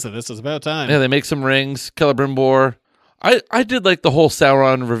rings of this. It's about time. Yeah, they make some rings. Celebrimbor. I did like the whole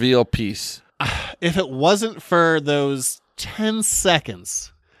Sauron reveal piece. If it wasn't for those 10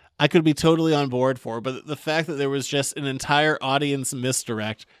 seconds, I could be totally on board for. But the fact that there was just an entire audience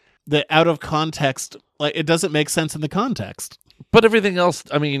misdirect, that out of context, like it doesn't make sense in the context. But everything else,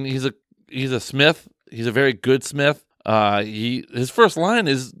 I mean, he's a smith. He's a very good smith. His first line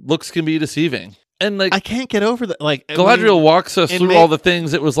is "looks can be deceiving," and like I can't get over that. Like Galadriel walks us through all the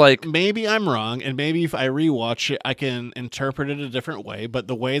things. It was like maybe I'm wrong, and maybe if I rewatch it, I can interpret it a different way. But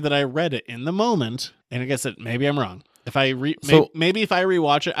the way that I read it in the moment, and I guess maybe I'm wrong. If I maybe if I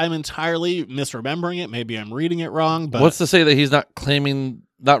rewatch it, I'm entirely misremembering it. Maybe I'm reading it wrong. But what's to say that he's not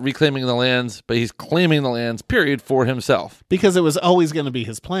reclaiming the lands, but he's claiming the lands, period, for himself. Because it was always going to be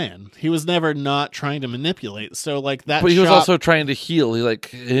his plan. He was never not trying to manipulate. So like that. But he was also trying to heal.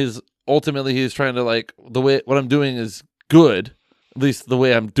 Ultimately he's trying to like what I'm doing is good. At least the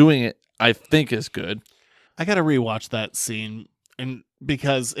way I'm doing it, I think is good. I got to rewatch that scene, and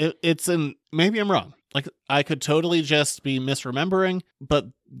because it's in. Maybe I'm wrong. Like I could totally just be misremembering, but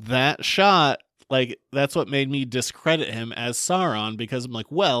that shot. Like, that's what made me discredit him as Sauron, because I'm like,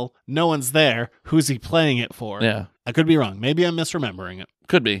 well, no one's there. Who's he playing it for? Yeah. I could be wrong. Maybe I'm misremembering it.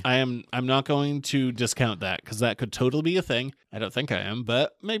 Could be. I'm not going to discount that, because that could totally be a thing. I don't think I am,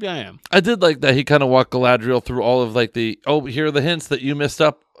 but maybe I am. I did like that he kind of walked Galadriel through all of like here are the hints that you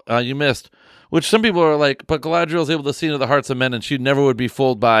missed, which some people are like, but Galadriel's able to see into the hearts of men and she never would be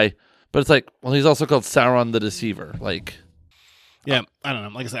fooled by, but it's like, well, he's also called Sauron the Deceiver. Like, yeah, I don't know.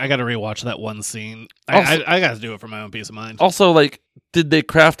 Like I said, I got to rewatch that one scene. I got to do it for my own peace of mind. Also, like, did they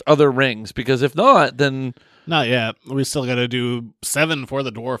craft other rings? Because if not, then not yet. We still got to do 7 for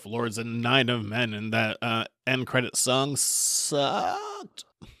the dwarf lords and 9 of men, and that end credit song sucked.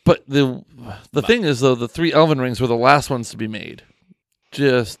 But the thing is, though, the 3 elven rings were the last ones to be made.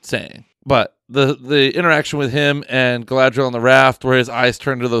 Just saying. But the interaction with him and Galadriel on the raft, where his eyes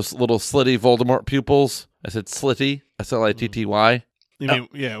turn to those little slitty Voldemort pupils. I said slitty. Slitty. You mean,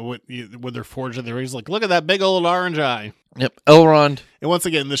 yeah, with their forge of the rings, like, look at that big old orange eye. Yep, Elrond. And once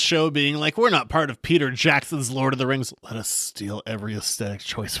again, the show being like, we're not part of Peter Jackson's Lord of the Rings. Let us steal every aesthetic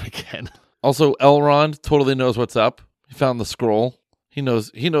choice we can. Also, Elrond totally knows what's up. He found the scroll. He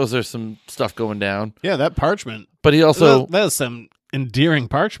knows there's some stuff going down. Yeah, that parchment. But he also... That is some endearing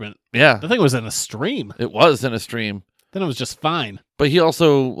parchment. Yeah. The thing was in a stream. It was in a stream. Then it was just fine. But he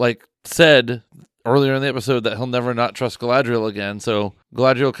also, like, said earlier in the episode that he'll never not trust Galadriel again. So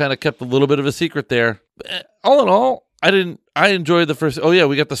Galadriel kind of kept a little bit of a secret there. But all in all, I enjoyed the first... Oh, yeah,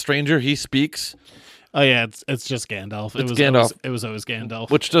 we got the stranger. He speaks. Oh, yeah, it's just Gandalf. It's Gandalf. It was always Gandalf.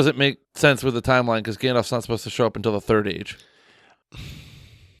 Which doesn't make sense with the timeline, because Gandalf's not supposed to show up until the Third Age.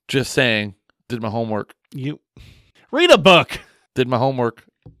 Just saying. Did my homework. You read a book. Did my homework.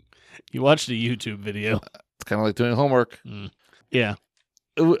 You watched a YouTube video. It's kind of like doing homework. Yeah.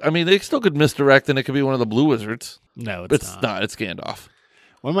 I mean, they still could misdirect, and it could be one of the Blue Wizards. No, it's not. It's Gandalf.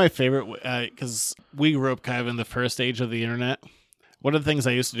 One of my favorite, because we grew up kind of in the first age of the internet. One of the things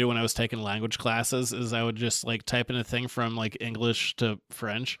I used to do when I was taking language classes is I would just like type in a thing from like English to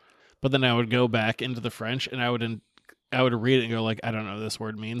French, but then I would go back into the French and I would read it and go like, I don't know what this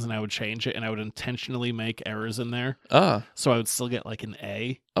word means, and I would change it, and I would intentionally make errors in there. So I would still get like an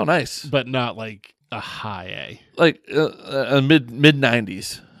A. Oh, nice. But not like a high A. Like a mid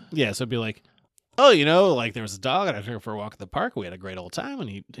 90s. Yeah, so it'd be like, oh, like there was a dog and I took her for a walk at the park. We had a great old time, and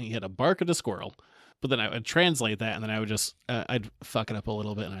he had a bark at a squirrel. But then I would translate that, and then I would just, I'd fuck it up a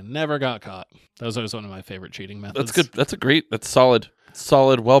little bit, and I never got caught. That was always one of my favorite cheating methods. That's good. That's solid.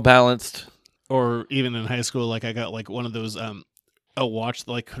 Solid, well-balanced. Or even in high school, like I got like one of those, a watch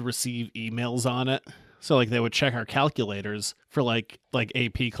that like could receive emails on it. So like they would check our calculators for like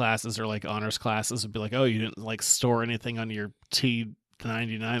AP classes or like honors classes. Would be like, oh, you didn't like store anything on your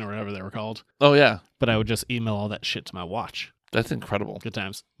T99 or whatever they were called. Oh, yeah. But I would just email all that shit to my watch. That's incredible. Good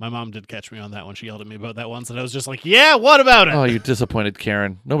times. My mom did catch me on that one. She yelled at me about that once, and I was just like, yeah, what about it? Oh, you disappointed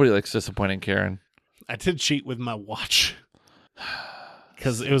Karen. Nobody likes disappointing Karen. I did cheat with my watch.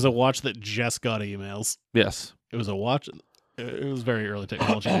 Because it was a watch that just got emails. Yes. It was a watch. It was very early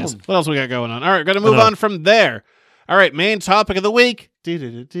technology days. What else we got going on? All right, got to move on from there. All right, main topic of the week. All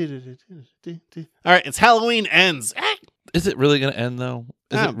right, it's Halloween Ends. Is it really going to end, though?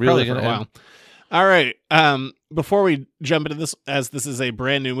 Is it really going to end? All right. Before we jump into this, as this is a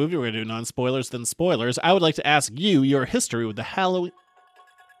brand new movie, we're going to do non-spoilers, then spoilers. I would like to ask you your history with the Halloween.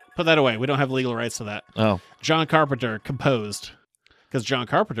 Put that away. We don't have legal rights to that. Oh. John Carpenter composed because John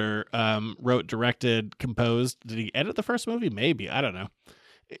Carpenter wrote, directed, composed. Did he edit the first movie? Maybe. I don't know.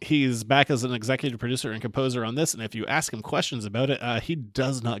 He's back as an executive producer and composer on this, and if you ask him questions about it, he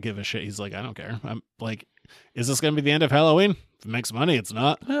does not give a shit. He's like, I don't care. I'm like, is this going to be the end of Halloween? If it makes money, it's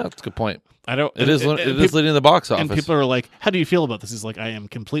not. Yeah, that's a good point. I don't. It is leading the box office. And people are like, how do you feel about this? He's like, I am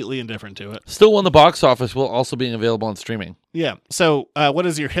completely indifferent to it. Still won the box office while also being available on streaming. Yeah. So what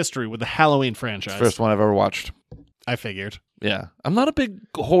is your history with the Halloween franchise? First one I've ever watched. I figured. Yeah. I'm not a big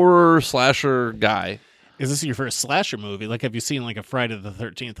horror slasher guy. Is this your first slasher movie? Like, have you seen like a Friday the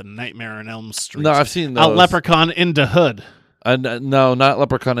 13th, a Nightmare on Elm Street? No, I've seen those. A Leprechaun into Hood. No, not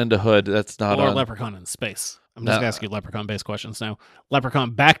Leprechaun into Hood. That's not Or on. Leprechaun in Space. I'm just asking you Leprechaun-based questions now.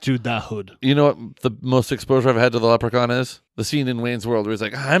 Leprechaun back to the Hood. You know what the most exposure I've had to the Leprechaun is? The scene in Wayne's World where he's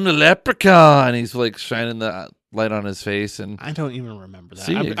like, I'm the Leprechaun. He's like shining the light on his face. And I don't even remember that.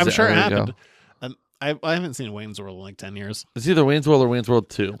 See, I'm sure it happened. I haven't seen Wayne's World in like 10 years. It's either Wayne's World or Wayne's World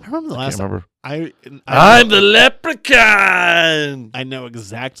 2. I remember the last time. I'm the Leprechaun. I know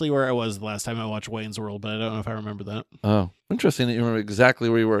exactly where I was the last time I watched Wayne's World, but I don't know if I remember that. Oh, interesting that you remember exactly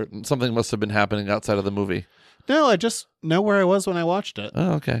where you were. Something must have been happening outside of the movie. No, I just know where I was when I watched it.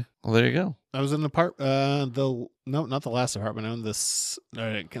 Oh, okay. Well, there you go. I was in the not the last apartment. I owned this.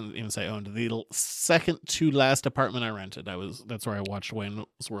 I can't even say owned the second to last apartment I rented. That's where I watched Wayne's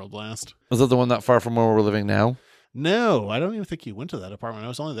World last. Was that the one not far from where we're living now? No, I don't even think you went to that apartment. I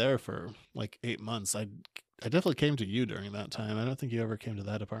was only there for like 8 months. I definitely came to you during that time. I don't think you ever came to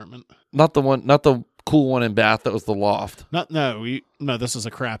that apartment. Not the cool one in Bath. That was the loft. No. This is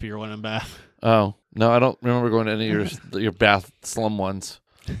a crappier one in Bath. Oh no, I don't remember going to any of your Bath slum ones.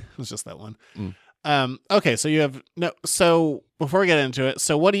 It was just that one. Okay, so you have no. So before we get into it,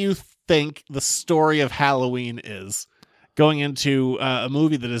 so what do you think the story of Halloween is? Going into a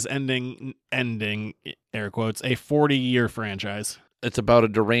movie that is ending air quotes a 40-year franchise. It's about a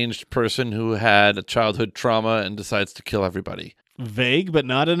deranged person who had a childhood trauma and decides to kill everybody. Vague, but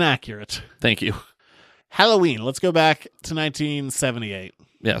not inaccurate. Thank you. Halloween. Let's go back to 1978.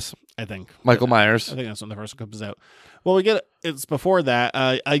 Yes. I think. Michael Myers. I think that's when the first one comes out. Well, it's before that.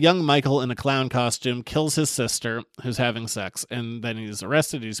 A young Michael in a clown costume kills his sister who's having sex, and then he's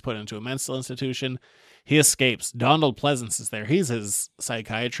arrested. He's put into a mental institution. He escapes. Donald Pleasance is there. He's his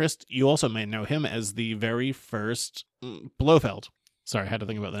psychiatrist. You also may know him as the very first Blofeld. Sorry, I had to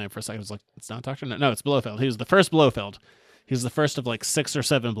think about the name for a second. I was like, it's not Dr. No, it's Blofeld. He was the first Blofeld. He's the first of like 6 or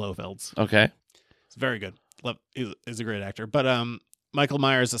 7 Blofelds. Okay. It's very good. He's a great actor. But Michael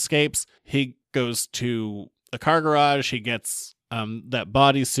Myers escapes. He goes to a car garage. He gets that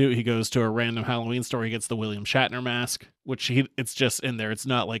bodysuit. He goes to a random Halloween store. He gets the William Shatner mask, which it's just in there. It's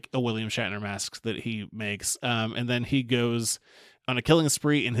not like a William Shatner mask that he makes. And then he goes on a killing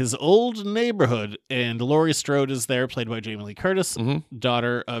spree in his old neighborhood. And Laurie Strode is there, played by Jamie Lee Curtis,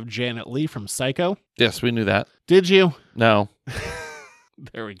 daughter of Janet Leigh from Psycho. Yes, we knew that. Did you? No.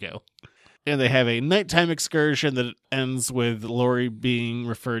 There we go. And they have a nighttime excursion that ends with Laurie being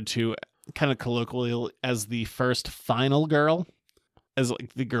referred to kind of colloquially as the first final girl, as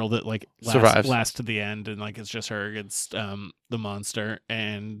like the girl that like lasts to the end, and like it's just her against the monster,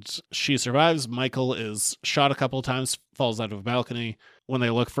 and she survives. Michael is shot a couple of times, falls out of a balcony. When they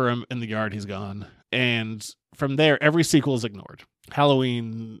look for him in the yard, he's gone. And from there, every sequel is ignored.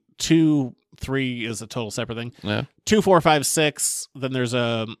 Halloween 2, 3 is a total separate thing. Yeah. 2, 4, 5, 6. Then there's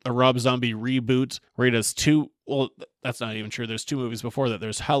a Rob Zombie reboot where he does 2. Well, that's not even true. There's 2 movies before that.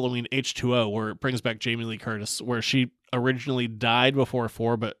 There's Halloween H2O where it brings back Jamie Lee Curtis, where she originally died before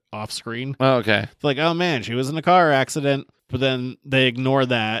 4, but off screen. Oh, okay. It's like, oh man, she was in a car accident, but then they ignore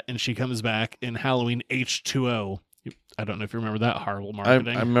that and she comes back in Halloween H2O. I don't know if you remember that horrible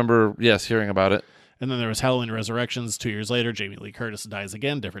marketing. I remember, yes, hearing about it. And then there was Halloween Resurrections 2 years later. Jamie Lee Curtis dies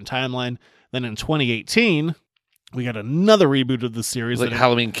again, different timeline. Then in 2018, we got another reboot of the series. Like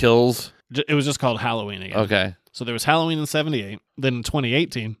Halloween Kills? It was just called Halloween again. Okay. So there was Halloween in 78. Then in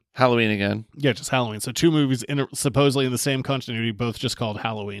 2018. Halloween again. Yeah, just Halloween. So 2 movies supposedly in the same continuity, both just called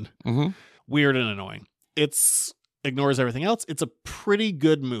Halloween. Mm-hmm. Weird and annoying. It's ignores everything else. It's a pretty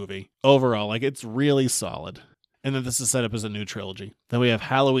good movie overall. Like, it's really solid. And then this is set up as a new trilogy. Then we have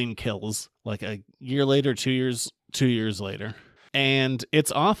Halloween Kills, like a year later, 2 years later. And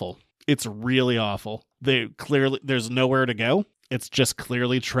it's awful. It's really awful. There's nowhere to go. It's just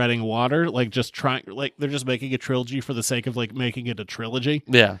clearly treading water. Like, they're just making a trilogy for the sake of like making it a trilogy.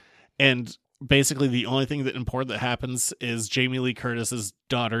 Yeah. And basically the only thing that important that happens is Jamie Lee Curtis's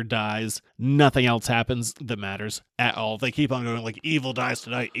daughter dies. Nothing else happens that matters at all. They keep on going like, evil dies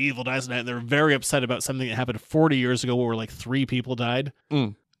tonight, evil dies tonight. And they're very upset about something that happened 40 years ago where like 3 people died.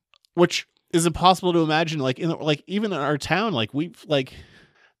 Which is impossible to imagine. Like even in our town, like we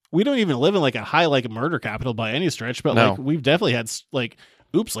don't even live in like a high like murder capital by any stretch, but like we've definitely had like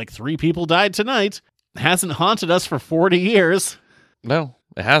 3 people died tonight. Hasn't haunted us for 40 years. No,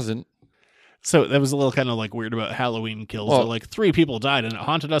 it hasn't. So that was a little kind of like weird about Halloween kills. Well, so like 3 people died and it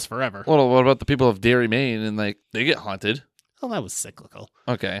haunted us forever. Well, what about the people of Derry, Maine, and like they get haunted? Well, that was cyclical.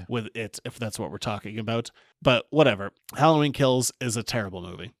 Okay. With it, if that's what we're talking about. But whatever. Halloween Kills is a terrible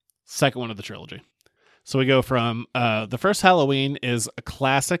movie. Second one of the trilogy. So we go from the first Halloween is a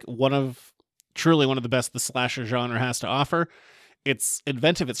classic, truly one of the best the slasher genre has to offer. It's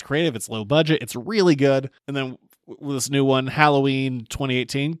inventive, it's creative, it's low budget, it's really good. And then with this new one, Halloween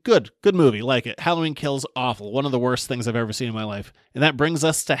 2018, good movie, like it. Halloween Kills, awful, one of the worst things I've ever seen in my life. And that brings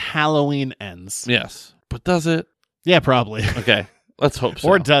us to Halloween Ends. Yes, but does it? Yeah, probably. Okay, let's hope so.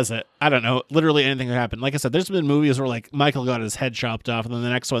 Or does it? I don't know. Literally anything could happen. Like I said, there's been movies where like Michael got his head chopped off, and then the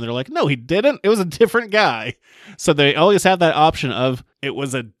next one they're like, no, he didn't. It was a different guy. So they always have that option of it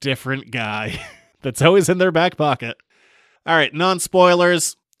was a different guy. That's always in their back pocket. All right,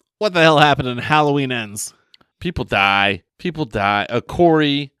 non-spoilers. What the hell happened in Halloween Ends? People die.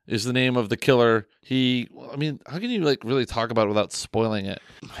 Corey is the name of the killer. How can you like really talk about it without spoiling it?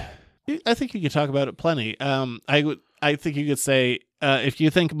 I think you could talk about it plenty. I think you could say, if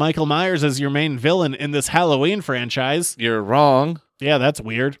you think Michael Myers is your main villain in this Halloween franchise, you're wrong. Yeah, that's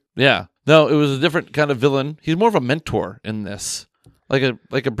weird. Yeah. No, it was a different kind of villain. He's more of a mentor in this. Like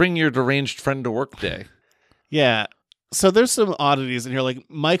a bring your deranged friend to work day. Yeah. So there's some oddities in here. Like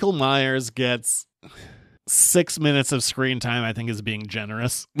Michael Myers gets 6 minutes of screen time, I think is being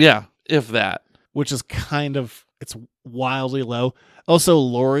generous. Yeah, if that. Which is it's wildly low. Also,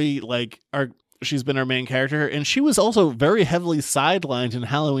 Laurie, she's been our main character, and she was also very heavily sidelined in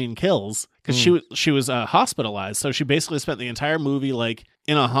Halloween Kills because she was hospitalized. So she basically spent the entire movie like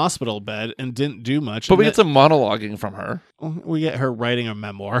in a hospital bed and didn't do much. But we get some monologuing from her. We get her writing a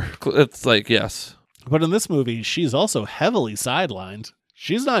memoir. It's like, yes. But in this movie, she's also heavily sidelined.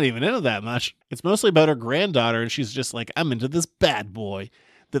 She's not even into that much. It's mostly about her granddaughter, and she's just like, I'm into this bad boy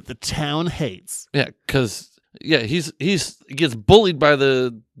that the town hates. Yeah, because he gets bullied by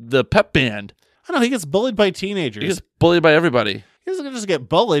the pep band. I know, he gets bullied by teenagers. He gets bullied by everybody. He doesn't just get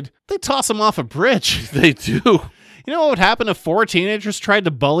bullied. They toss him off a bridge. They do. You know what would happen if 4 teenagers tried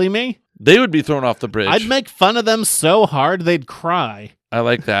to bully me? They would be thrown off the bridge. I'd make fun of them so hard they'd cry. I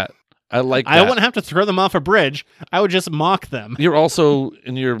like that. I wouldn't have to throw them off a bridge. I would just mock them. You're also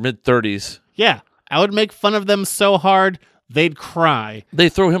in your mid-30s. Yeah. I would make fun of them so hard they'd cry. They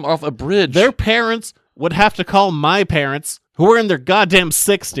throw him off a bridge. Their parents would have to call my parents, who are in their goddamn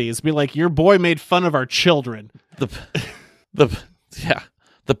 60s, be like, your boy made fun of our children. The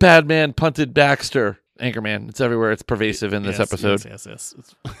bad man punted Baxter. Anchorman. It's everywhere. It's pervasive in this episode. Yes.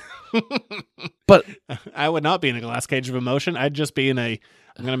 But I would not be in a glass cage of emotion. I'd just be in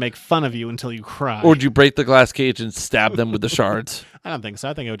I'm going to make fun of you until you cry. Or would you break the glass cage and stab them with the shards? I don't think so.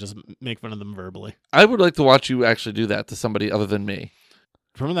 I think I would just make fun of them verbally. I would like to watch you actually do that to somebody other than me.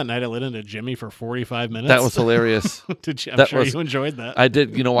 Remember that night I lit into Jimmy for 45 minutes? That was hilarious. I'm sure you enjoyed that. I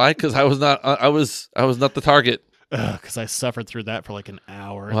did. You know why? Because I was not. I was not the target. Because I suffered through that for like an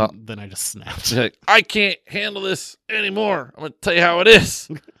hour, and then I just snapped. Like, I can't handle this anymore. I'm going to tell you how it is.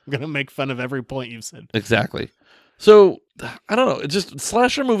 I'm going to make fun of every point you've said. Exactly. So, I don't know. It just,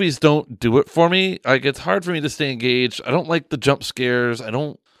 slasher movies don't do it for me. Like, it's hard for me to stay engaged. I don't like the jump scares.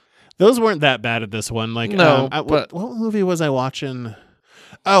 Those weren't that bad at this one. Like, no, what movie was I watching?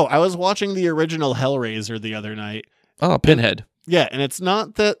 Oh, I was watching the original Hellraiser the other night. Oh, Pinhead. Yeah, and it's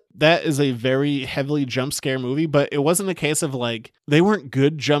not that is a very heavily jump scare movie, but it wasn't a case of like, they weren't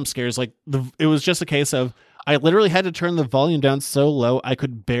good jump scares. Like, it was just a case of, I literally had to turn the volume down so low I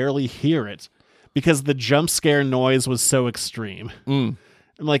could barely hear it because the jump scare noise was so extreme. I'm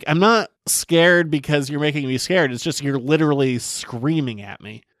like, I'm not scared because you're making me scared. It's just you're literally screaming at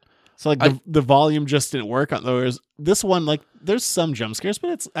me. So like the volume just didn't work on those. This one, like, there's some jump scares,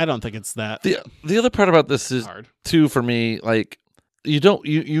 but I don't think it's that. The other part about this is hard too for me. Like, you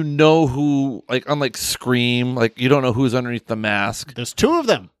know who, like, unlike Scream, like, you don't know who's underneath the mask. There's 2 of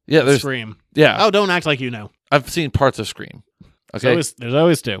them. Yeah, there's Scream. Yeah. Oh, don't act like you know. I've seen parts of Scream. Okay, there's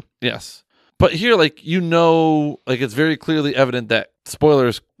always 2. Yes, but here, like, like, it's very clearly evident that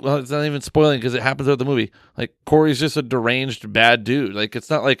spoilers. Well, it's not even spoiling because it happens throughout the movie. Like, Corey's just a deranged bad dude. Like, it's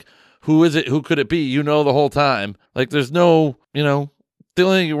not like, who is it? Who could it be? You know the whole time. Like, there's no, the only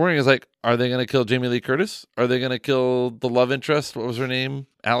thing you're worrying is, like, are they going to kill Jamie Lee Curtis? Are they going to kill the love interest? What was her name?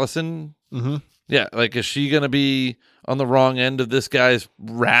 Allison? Mm-hmm. Yeah, like, is she going to be on the wrong end of this guy's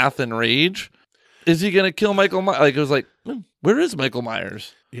wrath and rage? Is he going to kill Michael Myers? Like, it was like, where is Michael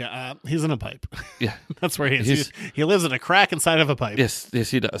Myers? Yeah, he's in a pipe. Yeah. That's where he is. He lives in a crack inside of a pipe. Yes,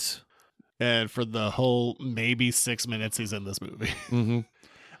 he does. And for the whole maybe 6 minutes he's in this movie. Mm-hmm.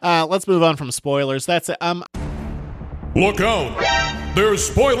 Let's move on from spoilers. That's it. Look out! There's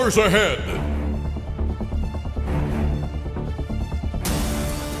spoilers ahead!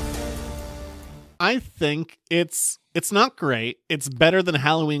 I think it's not great. It's better than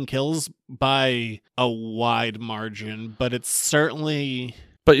Halloween Kills by a wide margin, but it's certainly...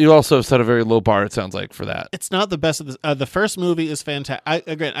 But you also set a very low bar, it sounds like, for that. It's not the best of this. The first movie is fantastic.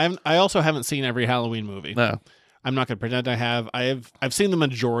 I also haven't seen every Halloween movie. No. I'm not going to pretend I have. I've seen the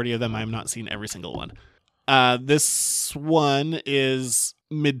majority of them. I have not seen every single one. This one is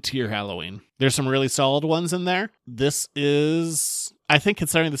mid-tier Halloween. There's some really solid ones in there. This is, I think,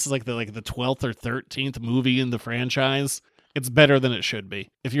 considering this is like the 12th or 13th movie in the franchise, it's better than it should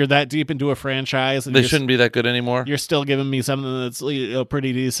be. If you're that deep into a franchise, and they shouldn't be that good anymore. You're still giving me something that's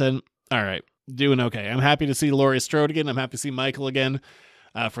pretty decent. All right, doing okay. I'm happy to see Laurie Strode again. I'm happy to see Michael again.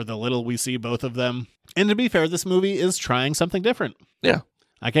 For the little we see both of them. And to be fair, this movie is trying something different. Yeah.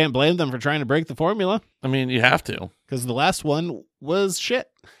 I can't blame them for trying to break the formula. I mean, you have to. Because the last one was shit.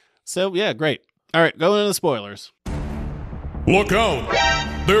 So, yeah, great. All right, going into the spoilers. Look out!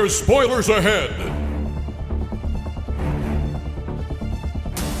 There's spoilers ahead!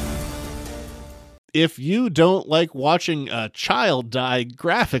 If you don't like watching a child die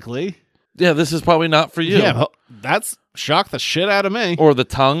graphically... Yeah, this is probably not for you. Yeah, that's shocked the shit out of me. Or the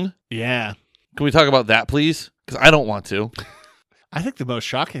tongue. Yeah. Can we talk about that, please? Because I don't want to. I think the most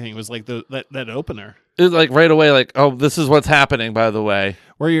shocking thing was like that opener. It's like right away, like, oh, this is what's happening, by the way.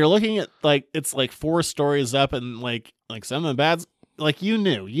 Where you're looking at, like, it's like 4 stories up and like something bad's, like, you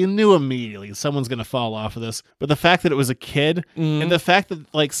knew immediately someone's going to fall off of this. But the fact that it was a kid and the fact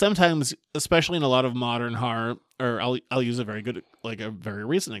that, like, sometimes, especially in a lot of modern horror, or I'll use a very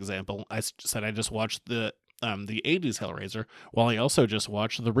recent example. I said I just watched the 80s Hellraiser, while I also just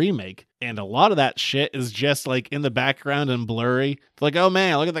watched the remake. And a lot of that shit is just like in the background and blurry. It's like, oh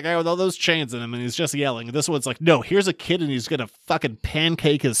man, look at the guy with all those chains in him and he's just yelling. This one's like, no, here's a kid and he's gonna fucking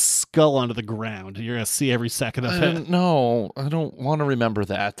pancake his skull onto the ground. You're gonna see every second of it. No, I don't want to remember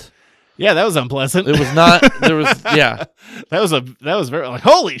that. Yeah, that was unpleasant. It was not. There was, yeah. That was very like,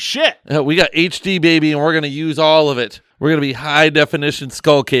 holy shit. We got HD, baby, and we're gonna use all of it. We're gonna be high definition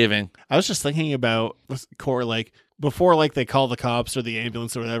skull caving. I was just thinking about Core, like before, like they call the cops or the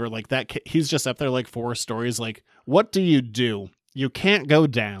ambulance or whatever. Like that, he's just up there like 4 stories. Like, what do? You can't go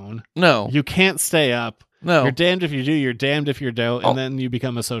down. No, you can't stay up. No, you're damned if you do. You're damned if you don't. And then you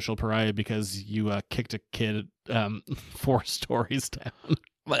become a social pariah because you kicked a kid 4 stories down.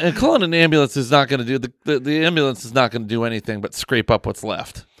 And calling an ambulance is not going to do the ambulance is not going to do anything but scrape up what's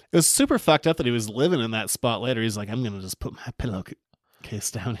left. It was super fucked up that he was living in that spot later. He's like, I'm going to just put my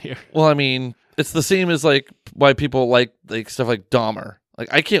pillowcase down here. Well, I mean, it's the same as like why people like stuff like Dahmer. Like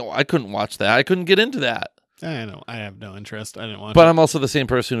I couldn't watch that. I couldn't get into that. I know. I have no interest. I didn't watch it. But I'm also the same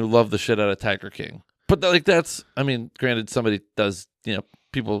person who loved the shit out of Tiger King. But that's, I mean, granted, somebody does,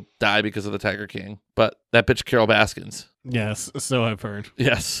 people die because of the Tiger King. But that bitch Carol Baskins. Yes, so I've heard.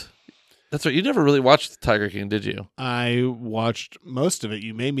 Yes. That's right. You never really watched Tiger King, did you? I watched most of it.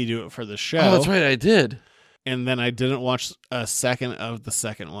 You made me do it for the show. Oh, that's right. I did. And then I didn't watch a second of the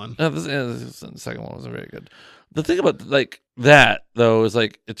second one. No, the second one wasn't very good. The thing about like that, though, is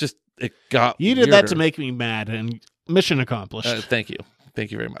like it got You did that to make me mad, and mission accomplished. Thank you.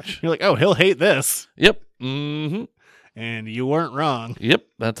 Thank you very much. You're like, oh, he'll hate this. Yep. Mm-hmm. And you weren't wrong. Yep.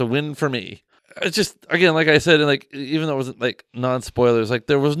 That's a win for me. It's just, again, like I said, and like even though it wasn't like non-spoilers, like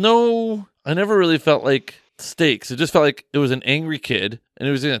there was I never really felt like stakes. It just felt like it was an angry kid and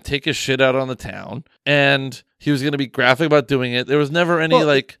he was going to take his shit out on the town and he was going to be graphic about doing it. There was never any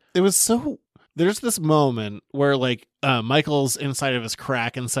it was so, there's this moment where like Michael's inside of his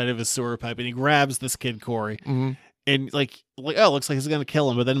crack, inside of his sewer pipe, and he grabs this kid, Corey. Mm-hmm. And like, oh, it looks like he's going to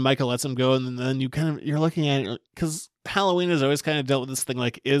kill him. But then Michael lets him go. And then you're looking at it because Halloween has always kind of dealt with this thing.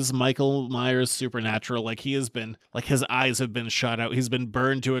 Like, is Michael Myers supernatural? Like he has been, like his eyes have been shot out. He's been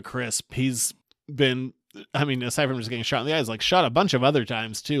burned to a crisp. He's been, I mean, aside from just getting shot in the eyes, like shot a bunch of other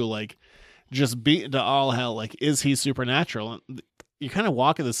times too. Like just beaten to all hell. Like, is he supernatural? And you kind of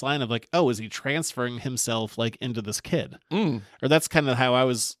walk in this line of like, oh, is he transferring himself like into this kid? Or that's kind of how I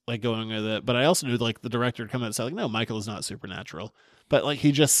was like going with it. But I also knew like the director would come out and say like, no, Michael is not supernatural. But like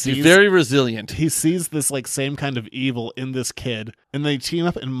he just sees, he's very resilient. He sees this like same kind of evil in this kid, and they team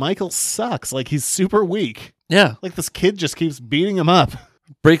up. And Michael sucks. Like he's super weak. Yeah, like this kid just keeps beating him up.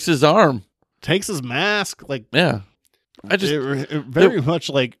 Breaks his arm. Takes his mask. Like yeah. It very much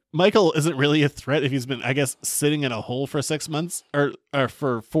like Michael isn't really a threat if he's been, I guess, sitting in a hole for 6 months or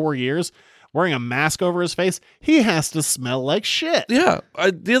for 4 years, wearing a mask over his face. He has to smell like shit. Yeah.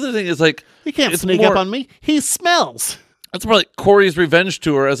 The other thing is like, he can't sneak up on me. He smells. It's more like Corey's revenge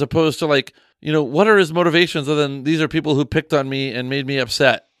tour as opposed to like, what are his motivations other than these are people who picked on me and made me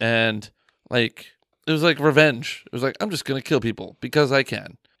upset. And like, it was like revenge. It was like, I'm just going to kill people because I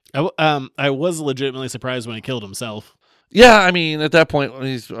can. I was legitimately surprised when he killed himself. Yeah, I mean, at that point,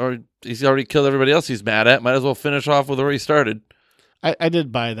 he's already killed everybody else he's mad at. Might as well finish off with where he started. I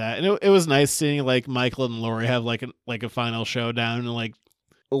did buy that, and it was nice seeing like Michael and Laurie have like a final showdown, and like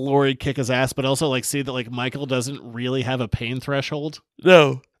Laurie kick his ass, but also like see that like Michael doesn't really have a pain threshold.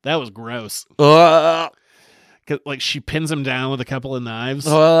 No, that was gross. Like she pins him down with a couple of knives.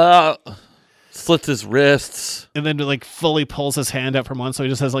 Slits his wrists. And then like fully pulls his hand out from one, so he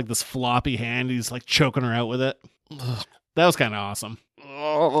just has like this floppy hand. He's like choking her out with it. That was kind of awesome.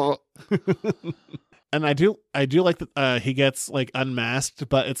 And I do like that he gets like unmasked,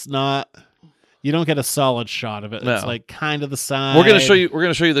 but it's not. You don't get a solid shot of it. No. It's like kind of the side. We're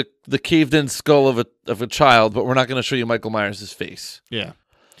gonna show you the caved in skull of a child, but we're not gonna show you Michael Myers' face. Yeah.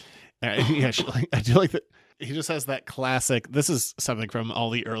 Yeah. I do like that. He just has that classic. This is something from all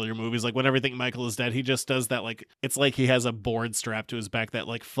the earlier movies. Like whenever I think Michael is dead, he just does that. Like it's like he has a board strapped to his back that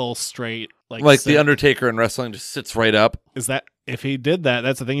like full straight. Like the Undertaker in wrestling just sits right up. Is that if he did that?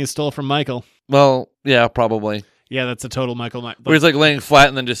 That's the thing he stole from Michael. Well, yeah, probably. Yeah, that's a total Michael. Where he's like laying flat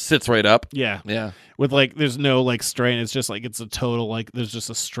and then just sits right up. Yeah, yeah. With like, there's no like strain. It's just like it's a total like there's just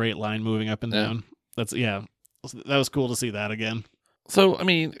a straight line moving up and down. That was cool to see that again. So I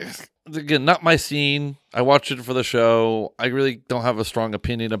mean, again, not my scene. I watched it for the show. I really don't have a strong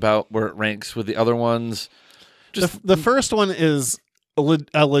opinion about where it ranks with the other ones. Just the first one is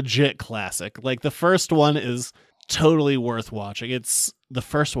a legit classic. Like the first one is totally worth watching. The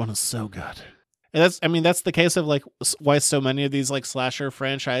first one is so good. And that's the case of like why so many of these like slasher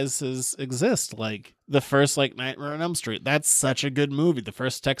franchises exist. Like the first like Nightmare on Elm Street, that's such a good movie. The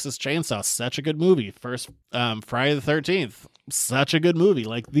first Texas Chainsaw, such a good movie. First Friday the 13th, such a good movie.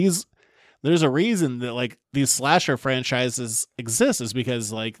 Like there's a reason that like these slasher franchises exist is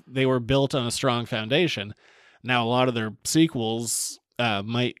because like they were built on a strong foundation. Now a lot of their sequels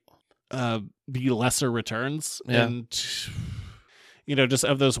might be lesser returns, and just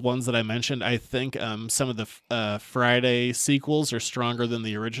of those ones that I mentioned, I think some of the Friday sequels are stronger than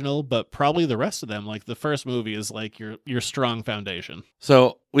the original, but probably the rest of them, like the first movie, is like your strong foundation.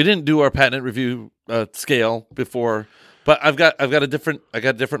 So we didn't do our patent review scale before, but I got different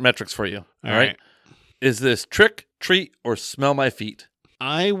metrics for you. All right. Is this trick, treat, or smell my feet?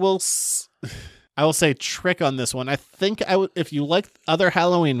 I will say trick on this one. I think I would, if you like other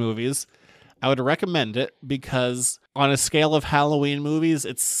Halloween movies, I would recommend it because on a scale of Halloween movies,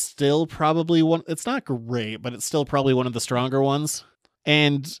 it's still probably it's not great, but it's still probably one of the stronger ones.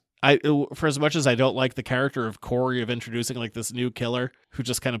 And for as much as I don't like the character of Corey of introducing like this new killer who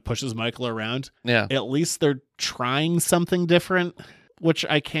just kind of pushes Michael around, at least they're trying something different, which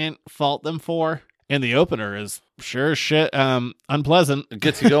I can't fault them for. And the opener is sure as shit unpleasant. It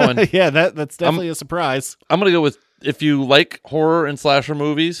gets you going. Yeah, that's definitely a surprise. I'm going to go with, if you like horror and slasher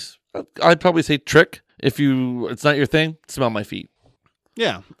movies, I'd probably say trick. If it's not your thing, smell my feet.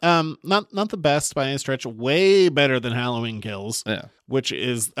 Yeah. Not the best by any stretch. Way better than Halloween Kills. Yeah. Which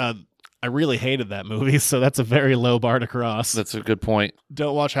is I really hated that movie, so that's a very low bar to cross. That's a good point.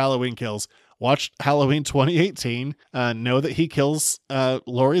 Don't watch Halloween Kills. Watch Halloween 2018. Know that he kills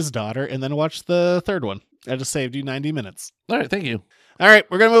Laurie's daughter, and then watch the third one. I just saved you 90 minutes. All right, thank you. All right,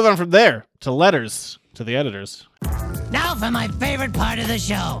 we're going to move on from there to letters to the editors. Now for my favorite part of the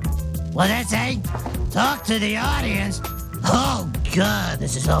show. What'd that say? Talk to the audience. Oh, God,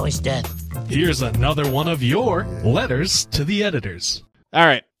 this is always dead. Here's another one of your letters to the editors. All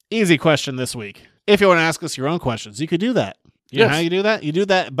right, easy question this week. If you want to ask us your own questions, you could do that. You know how you do that? You do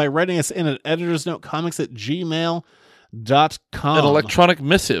that by writing us in at editorsnotecomics@gmail.com. An electronic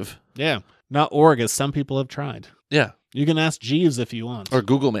missive. Yeah, not org, as some people have tried. Yeah. You can ask Jeeves if you want. Or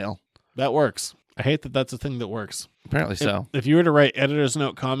Google Mail. That works. I hate that that's a thing that works. Apparently so. If you were to write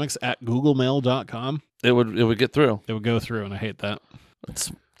editorsnotecomics@googlemail.com, it would get through. It would go through, and I hate that.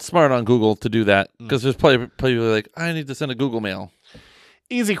 It's smart on Google to do that, because there's probably like, I need to send a Google Mail.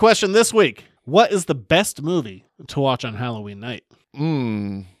 Easy question this week. What is the best movie to watch on Halloween night?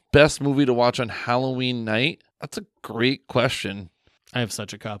 Best movie to watch on Halloween night? That's a great question. I have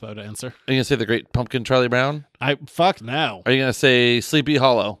such a cop-out answer. Are you going to say The Great Pumpkin, Charlie Brown? Fuck no. Are you going to say Sleepy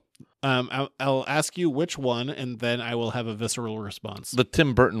Hollow? I'll ask you which one, and then I will have a visceral response. The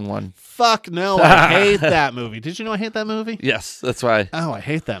Tim Burton one. Fuck no, I hate that movie. Did you know I hate that movie? Yes, that's why. Oh, I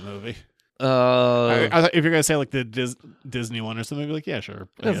hate that movie. I thought if you're gonna say like the Disney one or something, I'd be like, yeah, sure.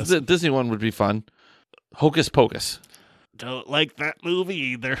 The Disney one would be fun. Hocus Pocus. Don't like that movie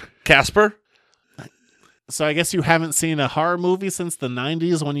either. Casper. So I guess you haven't seen a horror movie since the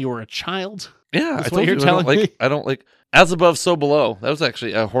 90s when you were a child? Yeah, That's I what told you're you telling me. I don't like As Above, So Below. That was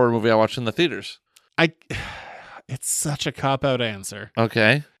actually a horror movie I watched in the theaters. It's such a cop-out answer.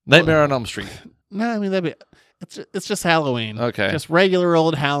 Okay. Nightmare on Elm Street. No, I mean it's just Halloween. Okay. Just regular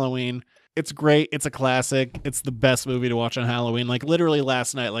old Halloween. It's great. It's a classic. It's the best movie to watch on Halloween. Like literally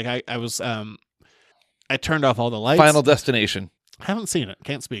last night, like I was I turned off all the lights. Final Destination. Haven't seen it.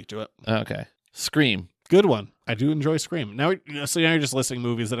 Can't speak to it. Okay. Scream. Good one. I do enjoy Scream. Now you're just listing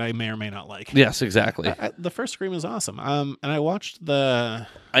movies that I may or may not like. Yes, exactly. The first Scream is awesome. And I watched the...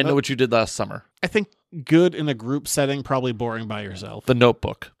 I Know What You Did Last Summer. I think good in a group setting, probably boring by yourself. The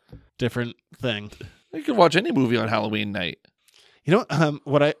Notebook. Different thing. You could watch any movie on Halloween night. You know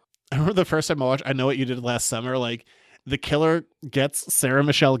what I remember the first time I watched I Know What You Did Last Summer, like the killer gets Sarah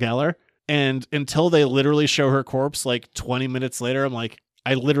Michelle Gellar, and until they literally show her corpse like 20 minutes later, I'm like,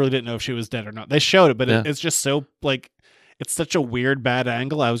 I literally didn't know if she was dead or not. They showed it, but it's just so like it's such a weird bad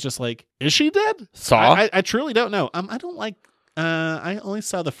angle. I was just like, is she dead? Saw? I truly don't know. I don't like I only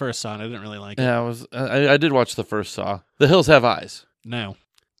saw the first Saw and I didn't really like it. Yeah, I did watch the first Saw. The Hills Have Eyes. No.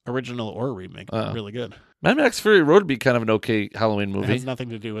 Original or remake. Really good. Mad Max Fury Road would be kind of an okay Halloween movie. It has nothing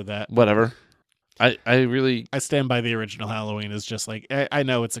to do with that. Whatever. I stand by the original Halloween. Is just like I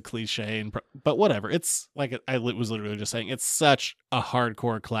know it's a cliche, but whatever. It's like I was literally just saying it's such a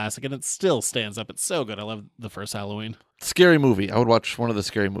hardcore classic, and it still stands up. It's so good. I love the first Halloween. Scary movie. I would watch one of the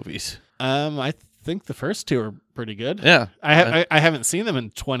scary movies. I think the first two are pretty good. Yeah, I haven't seen them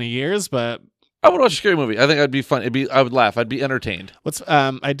in 20 years, but I would watch a scary movie. I think I'd be fun. I would laugh. I'd be entertained.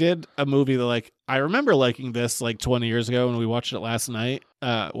 I did a movie that I remember liking this 20 years ago when we watched it last night.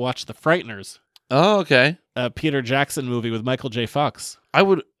 Watched The Frighteners. Oh, okay. A Peter Jackson movie with Michael J. Fox.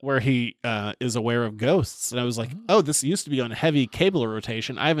 Where he is aware of ghosts. And I was like, oh, this used to be on heavy cable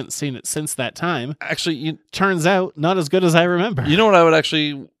rotation. I haven't seen it since that time. Actually, turns out not as good as I remember. You know what I would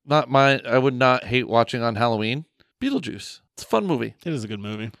actually not mind? I would not hate watching on Halloween? Beetlejuice. It's a fun movie. It is a good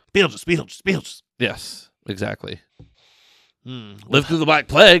movie. Beetlejuice. Yes, exactly. Live Through the Black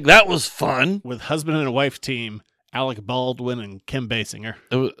Plague. That was fun. With husband and wife team, Alec Baldwin and Kim Basinger.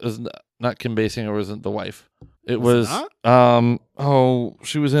 It was not Kim Basinger. Wasn't the wife. It was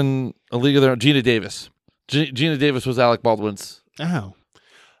she was in A League of Their Own. Gina Davis. Gina Davis was Alec Baldwin's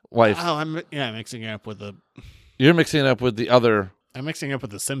wife. Oh, I'm mixing it up with the... You're mixing it up with the other... I'm mixing it up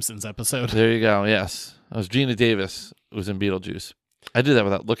with the Simpsons episode. There you go, yes. It was Gina Davis who was in Beetlejuice. I did that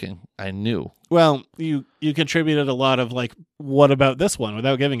without looking. I knew. Well, you contributed a lot of what about this one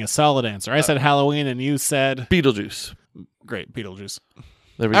without giving a solid answer. I said Halloween and you said... Beetlejuice. Great, Beetlejuice.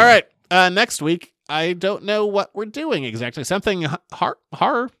 There we go. All right, next week, I don't know what we're doing exactly. Something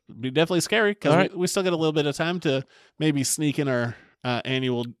horror would be definitely scary because we still got a little bit of time to maybe sneak in our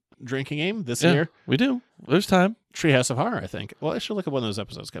annual drinking game this year. We do. There's time. Treehouse of Horror, I think. Well, I should look at when those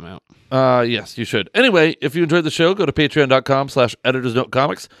episodes come out. Yes, you should. Anyway, if you enjoyed the show, go to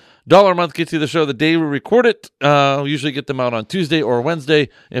patreon.com/editorsnotecomics. $1 a month gets you the show the day we record it. We usually get them out on Tuesday or Wednesday.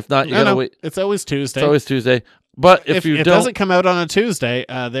 If not, you gotta wait. It's always Tuesday. It's always Tuesday. But if you it don't... doesn't come out on a Tuesday,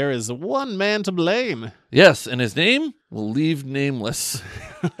 there is one man to blame. Yes, and his name will leave nameless.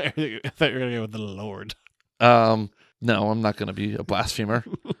 I thought you were going to go with the Lord. No, I'm not going to be a blasphemer.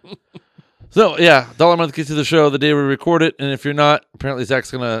 So, yeah, $1 a month gets you the show the day we record it. And if you're not, apparently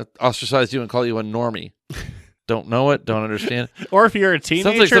Zach's going to ostracize you and call you a normie. Don't know it, don't understand it. Or if you're a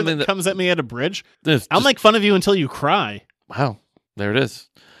teenager that comes at me at a bridge, I'll make fun of you until you cry. Wow, there it is.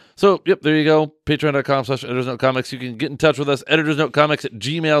 So, yep, there you go. Patreon.com/editorsnotecomics. You can get in touch with us,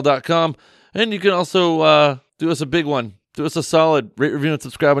 editorsnotecomics@gmail.com. And you can also do us a big one. Do us a solid. Rate, review, and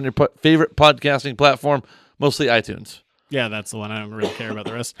subscribe on your favorite podcasting platform, mostly iTunes. Yeah, that's the one. I don't really care about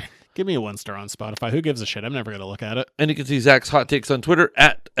the rest. Give me a 1-star on Spotify. Who gives a shit? I'm never going to look at it. And you can see Zach's hot takes on Twitter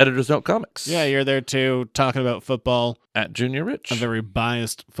 @EditorsNoteComics. Yeah, you're there too, talking about football. @JuniorRich. A very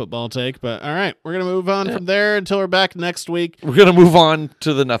biased football take, but all right, we're going to move on from there until we're back next week. We're going to move on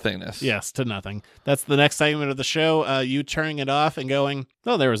to the nothingness. Yes, to nothing. That's the next segment of the show. You turning it off and going,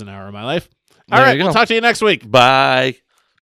 oh, there was an hour of my life. All right, we'll talk to you next week. Bye.